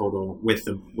for a total, with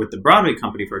the Broadway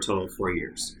company for a total of 4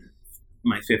 years.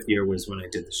 My 5th year was when I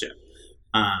did the show.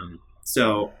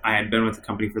 So I had been with the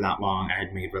company for that long. I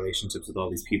had made relationships with all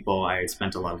these people. I had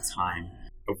spent a lot of time.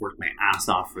 I worked my ass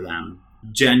off for them.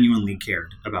 Genuinely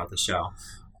cared about the show.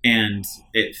 And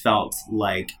it felt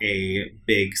like a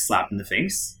big slap in the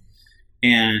face.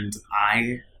 And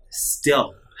I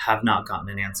still have not gotten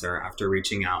an answer after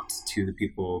reaching out to the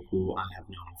people who I have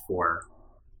known for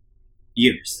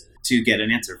years to get an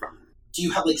answer from. Do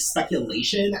you have like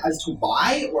speculation as to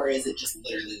why, or is it just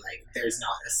literally like there's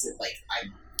not a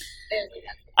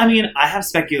I mean, I have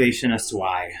speculation as to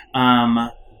why,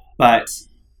 but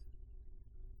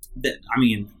I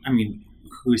mean,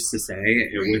 who's to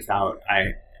say without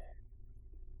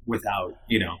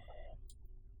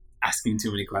asking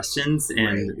too many questions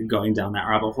and going down that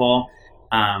rabbit hole?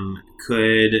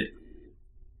 Could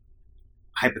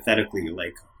hypothetically,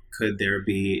 could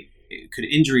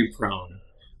injury prone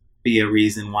be a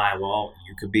reason why? Well,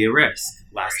 you could be a risk.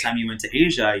 Last time you went to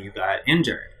Asia, you got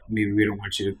injured. Maybe we don't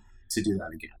want you to do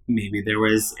that again. Maybe there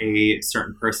was a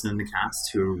certain person in the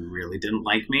cast who really didn't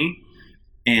like me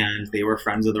and they were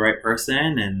friends with the right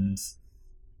person and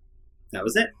that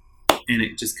was it. And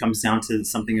it just comes down to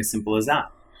something as simple as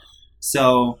that.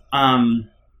 So, I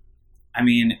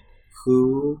mean,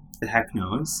 who the heck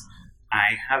knows?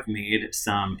 I have made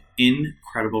some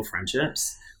incredible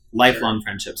friendships, lifelong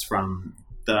friendships from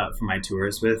my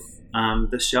tours with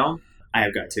the show. I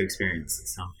have got to experience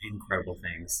some incredible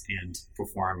things and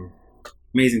perform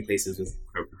amazing places with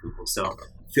incredible people. So I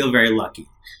feel very lucky.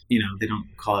 They don't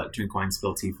call it drink wine,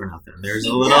 spill tea for nothing. There's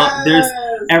there's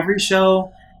every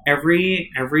show, every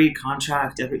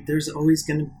contract, there's always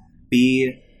going to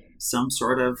be some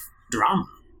sort of drama.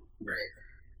 Right.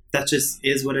 That just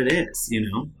is what it is,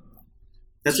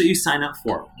 That's what you sign up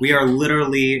for. We are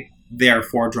literally there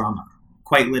for drama.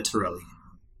 Quite literally.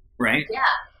 Right? Yeah.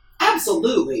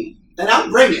 Absolutely. And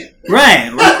I'm bringing it.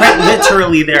 Right. We're quite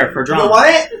literally there for drama. You know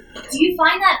what? Do you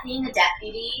find that being a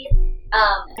deputy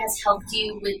has helped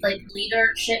you with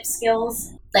leadership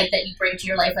skills that you bring to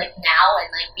your life now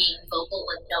and being vocal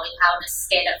and knowing how to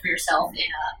stand up for yourself in a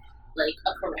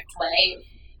correct way?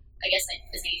 I guess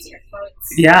is easier for it.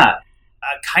 Yeah,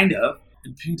 kind of.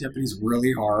 And being deputy is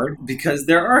really hard because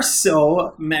there are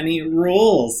so many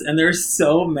rules and there's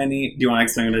so many. Do you want to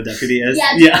explain what a deputy is?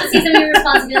 Yeah, do you want to see some of your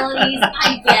responsibilities?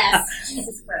 I guess.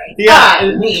 Jesus Christ. Yeah.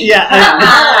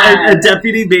 A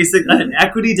deputy, an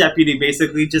equity deputy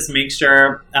basically just makes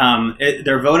sure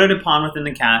they're voted upon within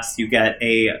the cast. You get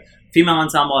a female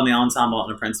ensemble, a male ensemble,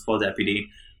 and a principal deputy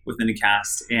within the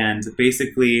cast. And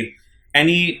basically,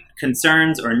 any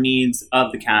concerns or needs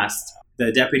of the cast, the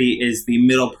deputy is the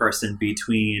middle person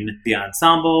between the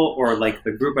ensemble or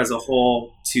the group as a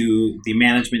whole to the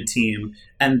management team,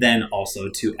 and then also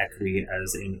to equity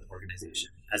as an organization,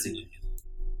 as a union.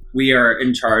 We are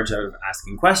in charge of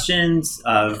asking questions,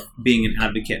 of being an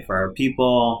advocate for our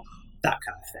people, that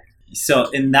kind of thing. So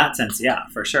in that sense, yeah,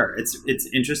 for sure. It's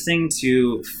interesting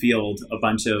to field a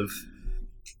bunch of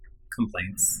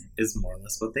complaints is more or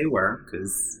less what they were,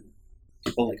 because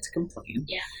people like to complain.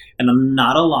 Yeah. And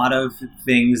not a lot of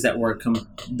things that were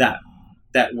that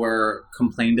were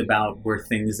complained about were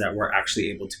things that were actually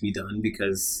able to be done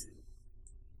because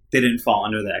they didn't fall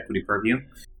under the equity purview.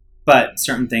 But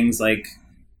certain things like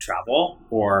travel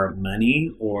or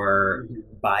money or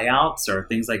buyouts or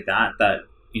things like that,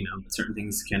 certain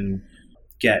things can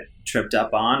get tripped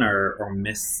up on or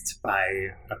missed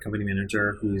by a company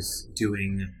manager who's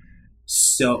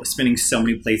spinning so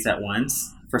many plates at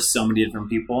once for so many different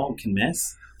people can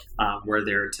miss. We're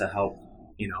there to help,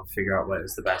 figure out what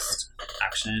is the best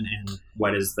action and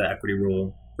what is the equity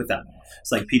rule with that.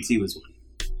 It's like PT was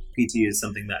one. PT is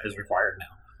something that is required now,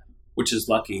 which is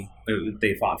lucky.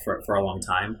 They fought for it for a long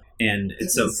time, and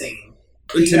it's so insane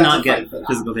to not get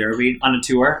physical therapy on a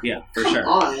tour. Yeah, for sure.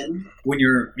 Come on. When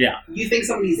you're you think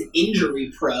somebody's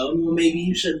injury prone? Well, maybe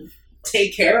you should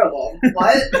take care of them.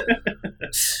 What?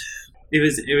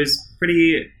 It was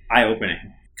pretty eye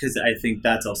opening because I think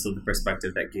that's also the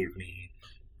perspective that gave me.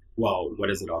 Well, what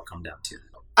does it all come down to?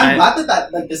 I'm glad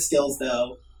that like the skills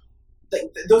though.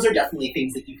 Those are definitely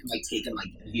things that you can like take and like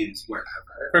use wherever.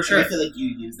 For sure. And I feel like you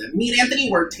use them. Me and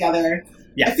Anthony work together.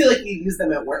 Yeah. I feel like you use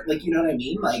them at work. Like, you know what I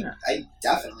mean? Like, I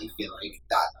definitely feel like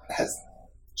that has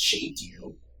shaped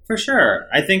you. For sure.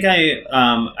 I think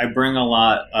I bring a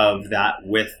lot of that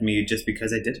with me just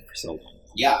because I did it for so long.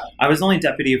 Yeah. I was only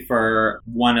deputy for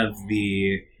one of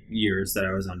the years that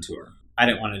I was on tour. I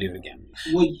didn't want to do it again.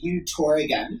 Would you tour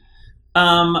again?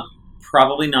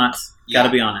 Probably not. Yeah.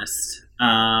 Gotta be honest.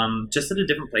 Just at a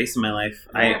different place in my life.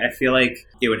 Yeah. I feel like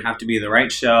it would have to be the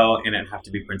right show, and it'd have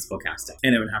to be principal casting,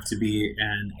 and it would have to be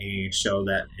in a show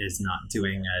that is not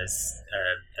doing as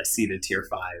a seated tier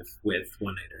 5 with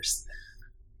one-nighters.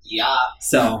 Yeah.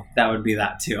 So that would be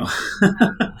that too.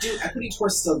 Do equity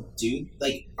tours still do,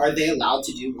 like, are they allowed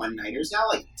to do one-nighters now?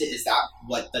 Like, is that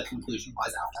what the conclusion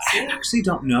was after? I actually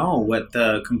don't know what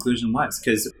the conclusion was,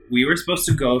 because we were supposed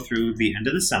to go through the end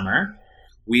of the summer.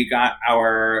 We got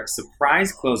our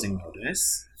surprise closing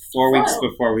notice 4 weeks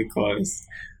before we closed.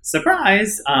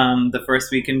 Surprise! The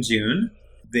first week in June.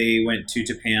 They went to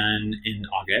Japan in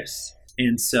August.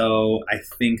 And so I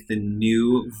think the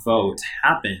new vote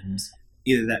happened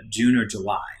either that June or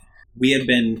July. We had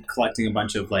been collecting a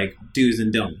bunch of like do's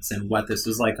and don'ts and what this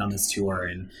was like on this tour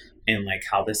and like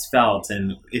how this felt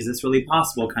and is this really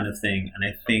possible kind of thing. And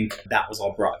I think that was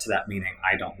all brought to that meeting.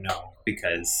 I don't know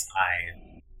because I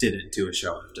didn't do a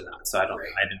show after that. So I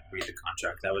didn't read the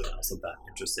contract. I wasn't also that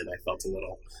interested. I felt a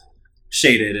little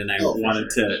shaded and I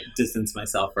wanted to distance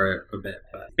myself for a bit.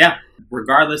 But yeah,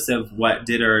 regardless of what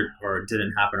did or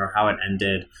didn't happen or how it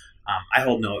ended, I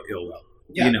hold no ill will.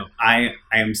 Yeah. You know, I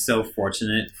am so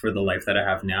fortunate for the life that I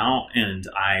have now, and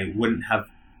I wouldn't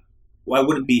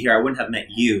be here. I wouldn't have met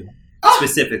you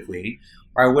specifically,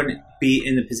 or I wouldn't be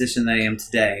in the position that I am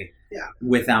today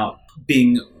without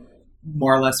being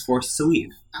more or less forced to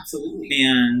leave. Absolutely.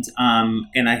 And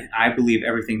I believe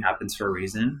everything happens for a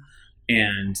reason,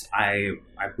 and I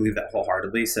believe that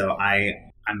wholeheartedly. So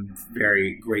I'm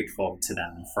very grateful to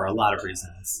them for a lot of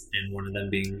reasons, and one of them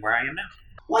being where I am now.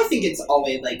 Well, I think it's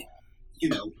always like, you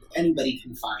know, anybody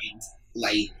can find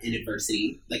light in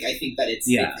adversity. Like, I think that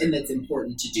and it's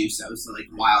important to do so. So, like,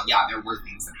 while, there were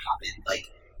things that happened, like,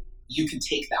 you can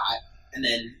take that and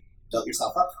then build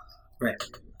yourself up from it. Right.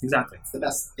 Exactly. It's the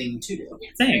best thing to do.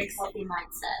 It's Thanks. a healthy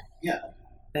mindset. Yeah.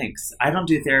 Thanks. I don't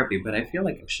do therapy, but I feel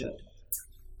like I should.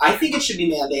 I think it should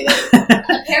be mandated.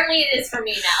 Apparently it is for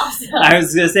me now. So I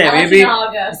was going to say, maybe.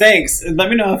 Thanks. Let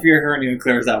me know if your hernia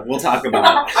clears up. We'll talk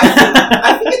about it.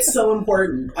 I think it's so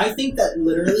important. I think that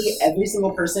literally every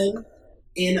single person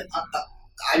in,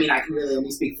 I mean, I can really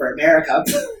only speak for America,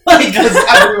 because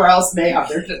everywhere else may have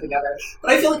their shit together.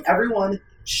 But I feel like everyone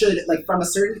should, like, from a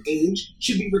certain age,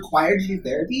 should be required to do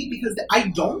therapy, because I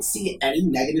don't see any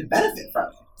negative benefit from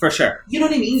it. For sure. You know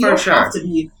what I mean? You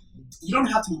don't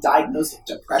have to be diagnosed with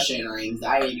depression or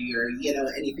anxiety or, you know,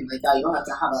 anything like that. You don't have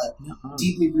to have a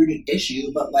deeply rooted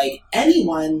issue, but, like,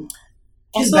 anyone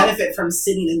can benefit from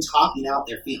sitting and talking out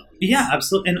their feelings. Yeah,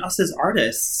 absolutely. And us as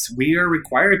artists, we are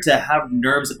required to have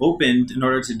nerves opened in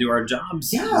order to do our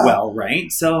jobs well,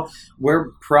 right? So we're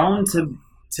prone to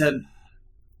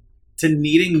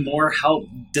needing more help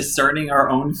discerning our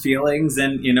own feelings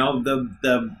and, you know,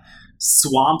 the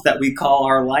swamp that we call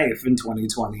our life in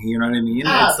 2020. You know what I mean?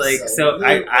 Absolutely. It's like, so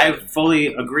I fully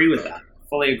agree with that.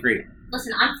 Fully agree.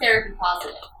 Listen, I'm therapy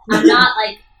positive. I'm not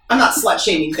like... I'm not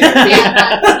slut-shaming therapy.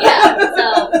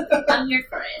 So I'm here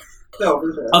for it. No,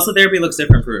 for sure. Also, therapy looks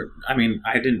different I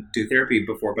didn't do therapy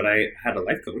before, but I had a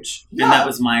life coach. Yeah. And that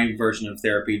was my version of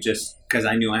therapy just because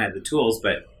I knew I had the tools,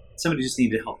 but somebody just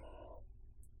needed help.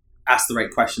 Ask the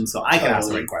right questions so I could ask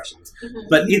the right questions. Mm-hmm.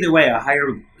 But either way, a higher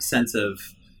sense of,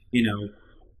 you know,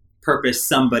 purpose,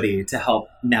 somebody to help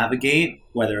navigate,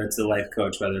 whether it's a life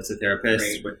coach, whether it's a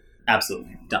therapist,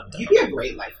 absolutely. Done. You'd be a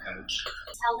great life coach.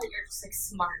 Tell that you're just like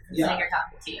smart because they're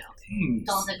talking to you. Thanks.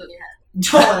 Don't let it go to your head.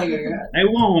 Don't let it go to your head. I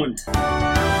won't.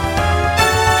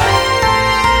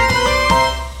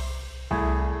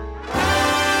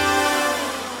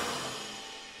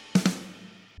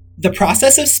 The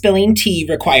process of spilling tea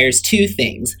requires two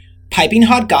things: piping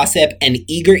hot gossip, and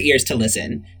eager ears to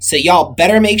listen. So y'all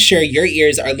better make sure your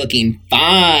ears are looking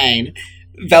fine.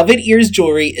 Velvet Ears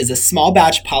Jewelry is a small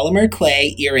batch polymer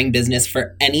clay earring business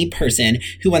for any person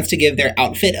who wants to give their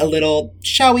outfit a little,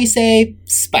 shall we say,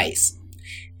 spice.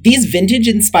 These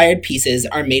vintage-inspired pieces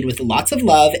are made with lots of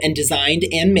love and designed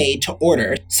and made to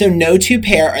order, so no two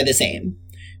pair are the same.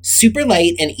 Super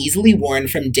light and easily worn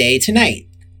from day to night.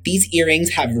 These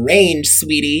earrings have range,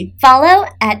 sweetie. Follow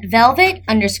at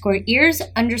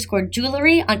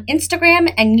velvet_ears_jewelry on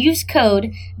Instagram and use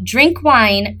code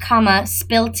DRINKWINE,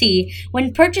 spill tea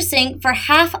when purchasing for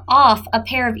half off a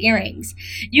pair of earrings.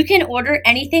 You can order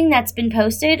anything that's been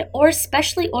posted or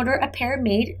specially order a pair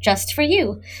made just for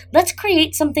you. Let's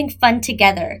create something fun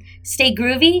together. Stay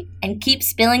groovy and keep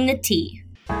spilling the tea.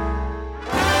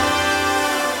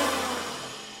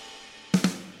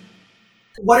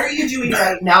 What are you doing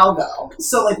right now, though?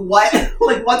 So,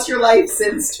 what's your life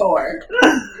since tour?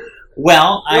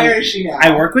 Well, Where is she now?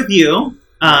 I work with you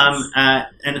at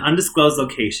an undisclosed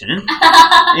location,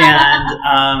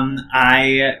 and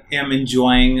I am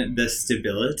enjoying the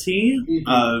stability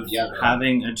of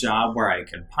having a job where I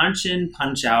can punch in,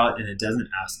 punch out, and it doesn't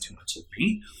ask too much of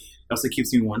me. It also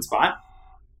keeps me in one spot,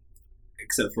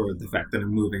 except for the fact that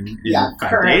I'm moving in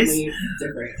 5 days.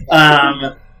 Different.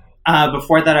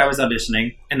 Before that, I was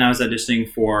auditioning, and I was auditioning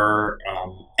for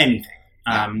anything.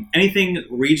 Anything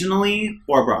regionally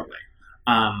or Broadway.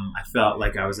 I felt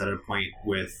like I was at a point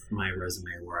with my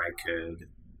resume where I could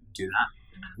do that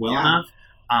well enough.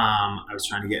 I was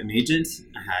trying to get an agent.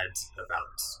 I had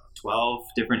about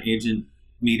 12 different agent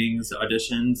meetings,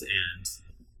 auditions, and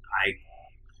I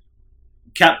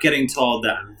kept getting told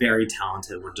that I'm very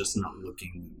talented. We're just not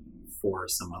looking for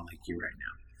someone like you right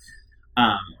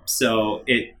now. So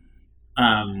it...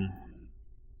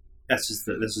 that's just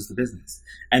the business.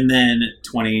 And then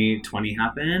 2020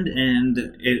 happened, and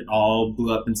it all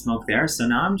blew up in smoke there. So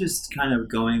now I'm just kind of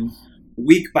going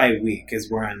week by week is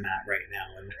where I'm at right now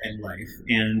in life.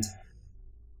 And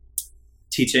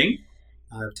teaching,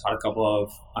 I've taught a couple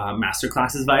of master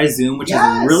classes via Zoom, which is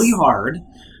really hard.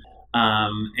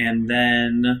 And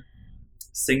then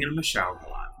singing in the shower a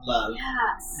lot. Love.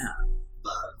 Yes. Yeah.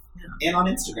 Love. Yeah. And on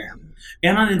Instagram.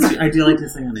 I do like to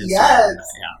sing on Instagram. Yes.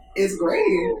 Yeah. It's great.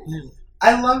 Yeah.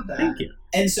 I love that. Thank you.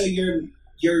 And so you're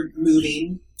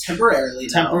moving temporarily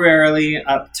now. Temporarily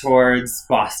up towards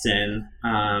Boston.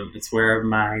 It's where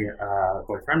my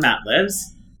boyfriend Matt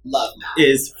lives. Love Matt.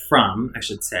 Is from, I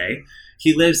should say.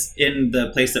 He lives in the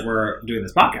place that we're doing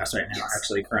this podcast right now,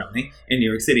 actually, currently, in New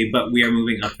York City. But we are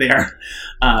moving up there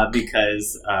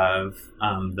because of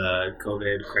the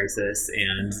COVID crisis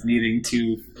and needing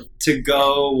to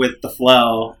go with the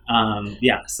flow.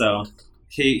 So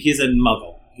he's a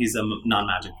muggle. He's a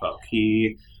non-magic folk.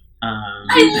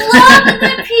 I love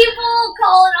that people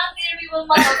calling on me to be a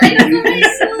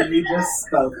muggle. He just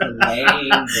spoke the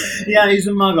language. Yeah, he's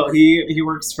a muggle. He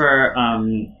works for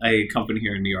a company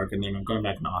here in New York, and then I'm going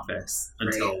back in the office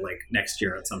until next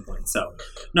year at some point. So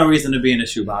no reason to be in a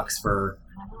shoebox for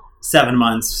 7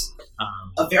 months.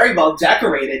 A very well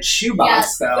decorated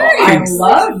shoebox, though. Thanks. I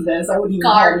love this. I wouldn't even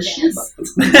call it a shoebox.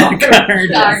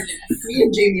 Garden. Me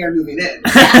and Jamie are moving in.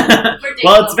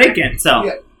 Well, it's vacant, so.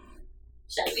 Yeah.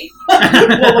 Shall we?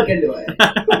 We'll look into it.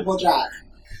 We'll try.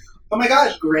 Oh my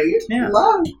gosh, great. Yeah.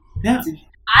 Love. Yeah.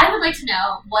 I would like to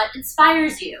know what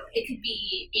inspires you. It could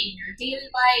be in your daily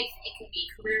life, it could be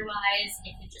career-wise,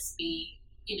 it could just be,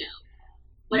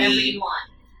 whatever you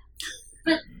want.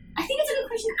 But I think it's a good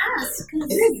question to ask.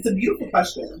 It is. It's a beautiful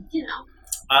question.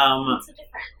 What's so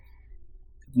different?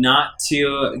 Not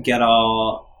to get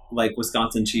all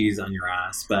Wisconsin cheese on your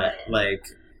ass, but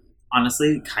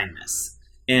honestly, kindness.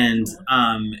 And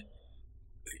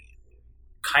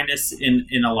kindness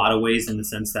in a lot of ways, in the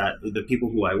sense that the people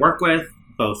who I work with,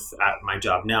 both at my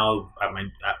job now,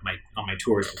 on my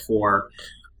tours before,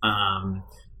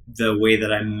 the way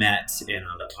that I met in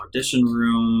an audition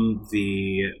room,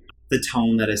 the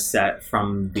tone that is set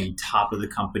from the top of the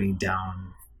company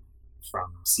down,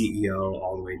 from CEO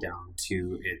all the way down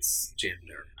to its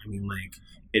janitor. I mean,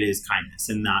 it is kindness,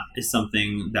 and that is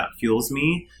something that fuels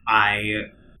me. I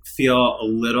feel a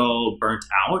little burnt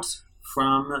out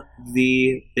from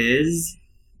the biz,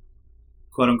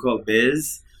 quote unquote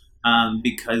biz,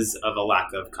 because of a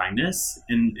lack of kindness,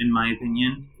 in my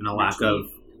opinion, and a lack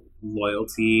of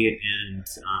loyalty and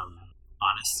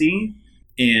honesty.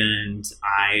 And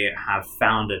I have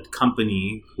found a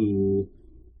company who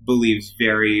believes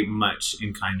very much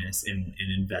in kindness and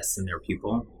invests in their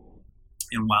people.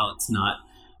 And while it's not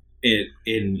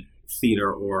in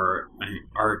theater or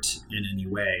art in any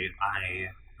way,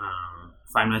 I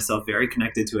find myself very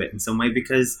connected to it in some way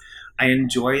because I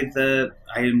enjoy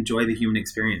the human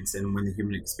experience, and when the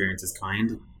human experience is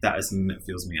kind, that is something that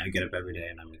fuels me. I get up every day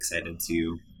and I'm excited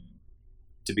to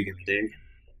begin the day.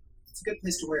 It's a good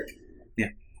place to work. Yeah,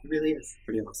 it really is.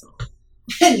 Pretty awesome.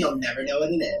 And you'll never know what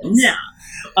it is. Yeah.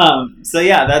 So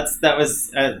yeah, that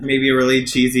was maybe a really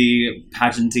cheesy,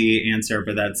 pageanty answer,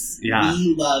 but that's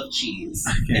We love cheese.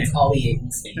 Okay. It's all we ate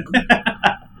in Spain.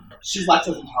 She's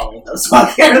lactose intolerant though, so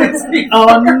I can't really speak.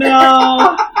 Oh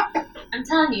no! I'm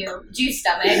telling you, juice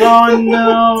stomach. Oh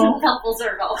no! Helpful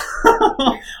circle.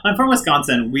 I'm from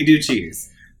Wisconsin. We do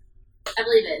cheese. I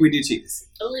believe it. We do cheese.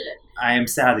 I believe it. I am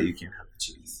sad that you can't have the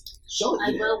cheese. She'll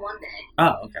I eat it. will one day.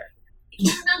 Oh, okay.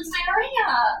 That's my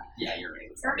hernia. Yeah, you're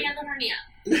right. Hernia the hernia.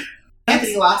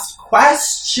 Anthony, last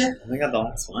question. I got the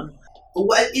last one.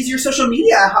 What is your social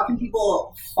media? How can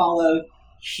people follow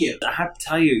you? I have to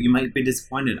tell you, you might be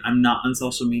disappointed. I'm not on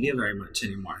social media very much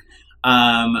anymore.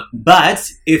 But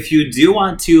if you do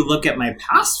want to look at my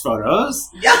past photos,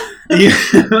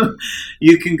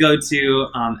 you can go to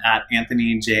at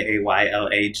Anthony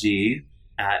JAYLAG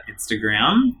at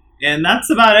Instagram. And that's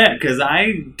about it, because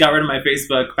I got rid of my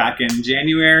Facebook back in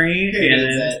January.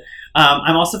 And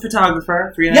I'm also a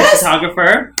photographer, freelance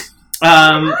photographer.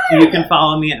 You can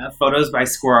follow me at Photos by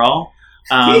Squirrel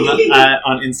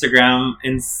on Instagram.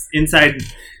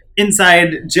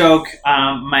 Inside joke,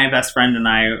 my best friend and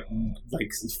I,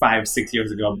 like 5-6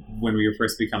 years ago, when we were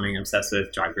first becoming obsessed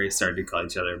with Drag Race, started to call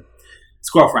each other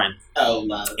Squirrel Friend. Oh,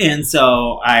 love. And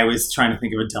so I was trying to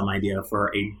think of a dumb idea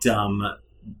for a dumb,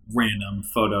 random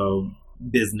photo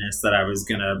business that I was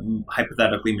going to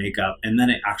hypothetically make up. And then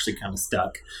it actually kind of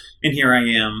stuck. And here I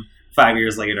am 5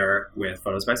 years later with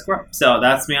Photos by Squirrel. So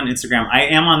that's me on Instagram. I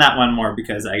am on that one more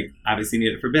because I obviously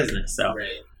need it for business. So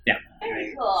yeah.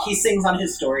 Very cool. He sings on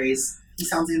his stories. He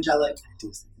sounds angelic.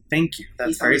 Thank you.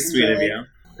 That's very sweet of you.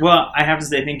 Well, I have to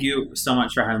say thank you so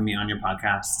much for having me on your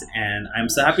podcast, and I'm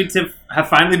so happy to have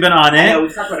finally been on it. I know,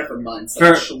 we've talked about it for months.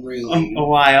 For truly. A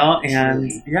while,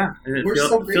 and yeah, I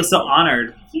feel so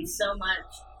honored. Thank you so much.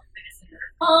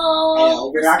 I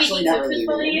know, we're actually never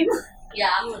leaving. Yeah,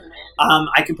 I'm leaving.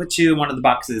 I can put you in one of the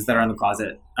boxes that are in the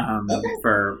closet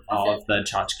for all of the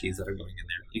tchotchkes that are going in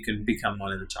there. You can become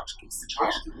one of the tchotchkes.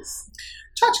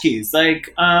 Tchotchkes, like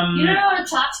You don't know what a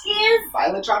tchotchke is?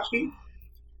 Violet tchotchke?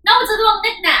 No, it's a little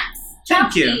knickknacks.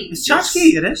 Thank you. It's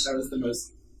tchotchke, it is. That was the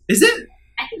most. Is it?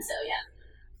 I think so, yeah.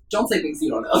 Don't say things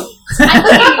you don't know.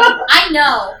 I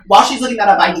know. While she's looking that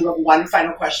up, I do have one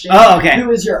final question. Oh, okay. Who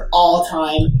is your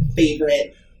all-time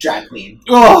favorite drag queen?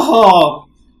 Oh.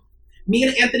 Me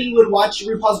and Anthony would watch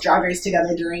RuPaul's Drag Race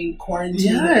together during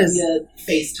quarantine via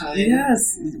FaceTime.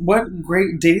 Yes. What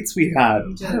great dates we had.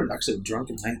 I had actually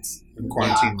drunken nights in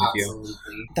quarantine with absolutely.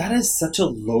 you. That is such a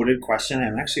loaded question.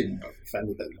 I'm actually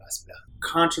offended that you asked me that.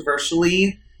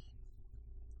 Controversially,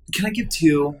 can I give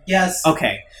two? Yes.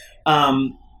 Okay.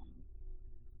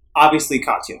 Obviously,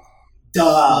 Katya.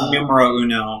 Duh. Numero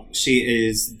uno. She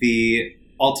is the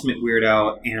ultimate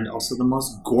weirdo and also the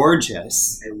most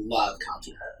gorgeous. I love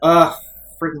Katya.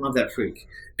 Freaking love that freak.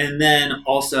 And then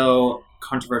also,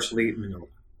 controversially, Manila.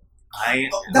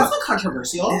 That's not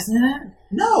controversial. Isn't it?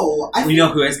 No. You know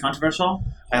who is controversial?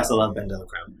 I also love Ben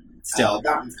Delacreme. Still,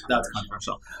 that's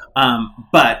controversial.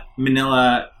 But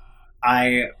Manila,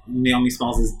 Naomi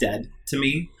Smalls is dead to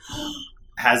me.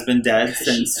 Has been dead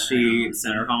since she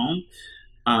sent her home.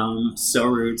 So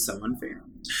rude, so unfair.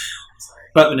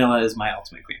 But Manila is my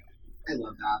ultimate queen. I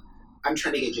love that. I'm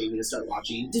trying to get Jamie to start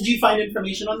watching. Did you find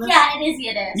information on this? Yeah, it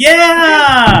is.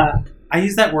 Yeah! I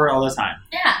use that word all the time.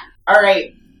 Yeah. All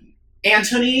right.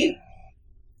 Anthony.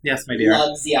 Yes, my dear.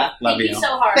 Loves ya. Love Thank you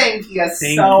so hard. Thank you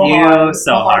Thank so you hard.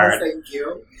 so hard. Thank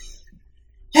you.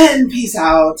 And peace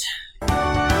out.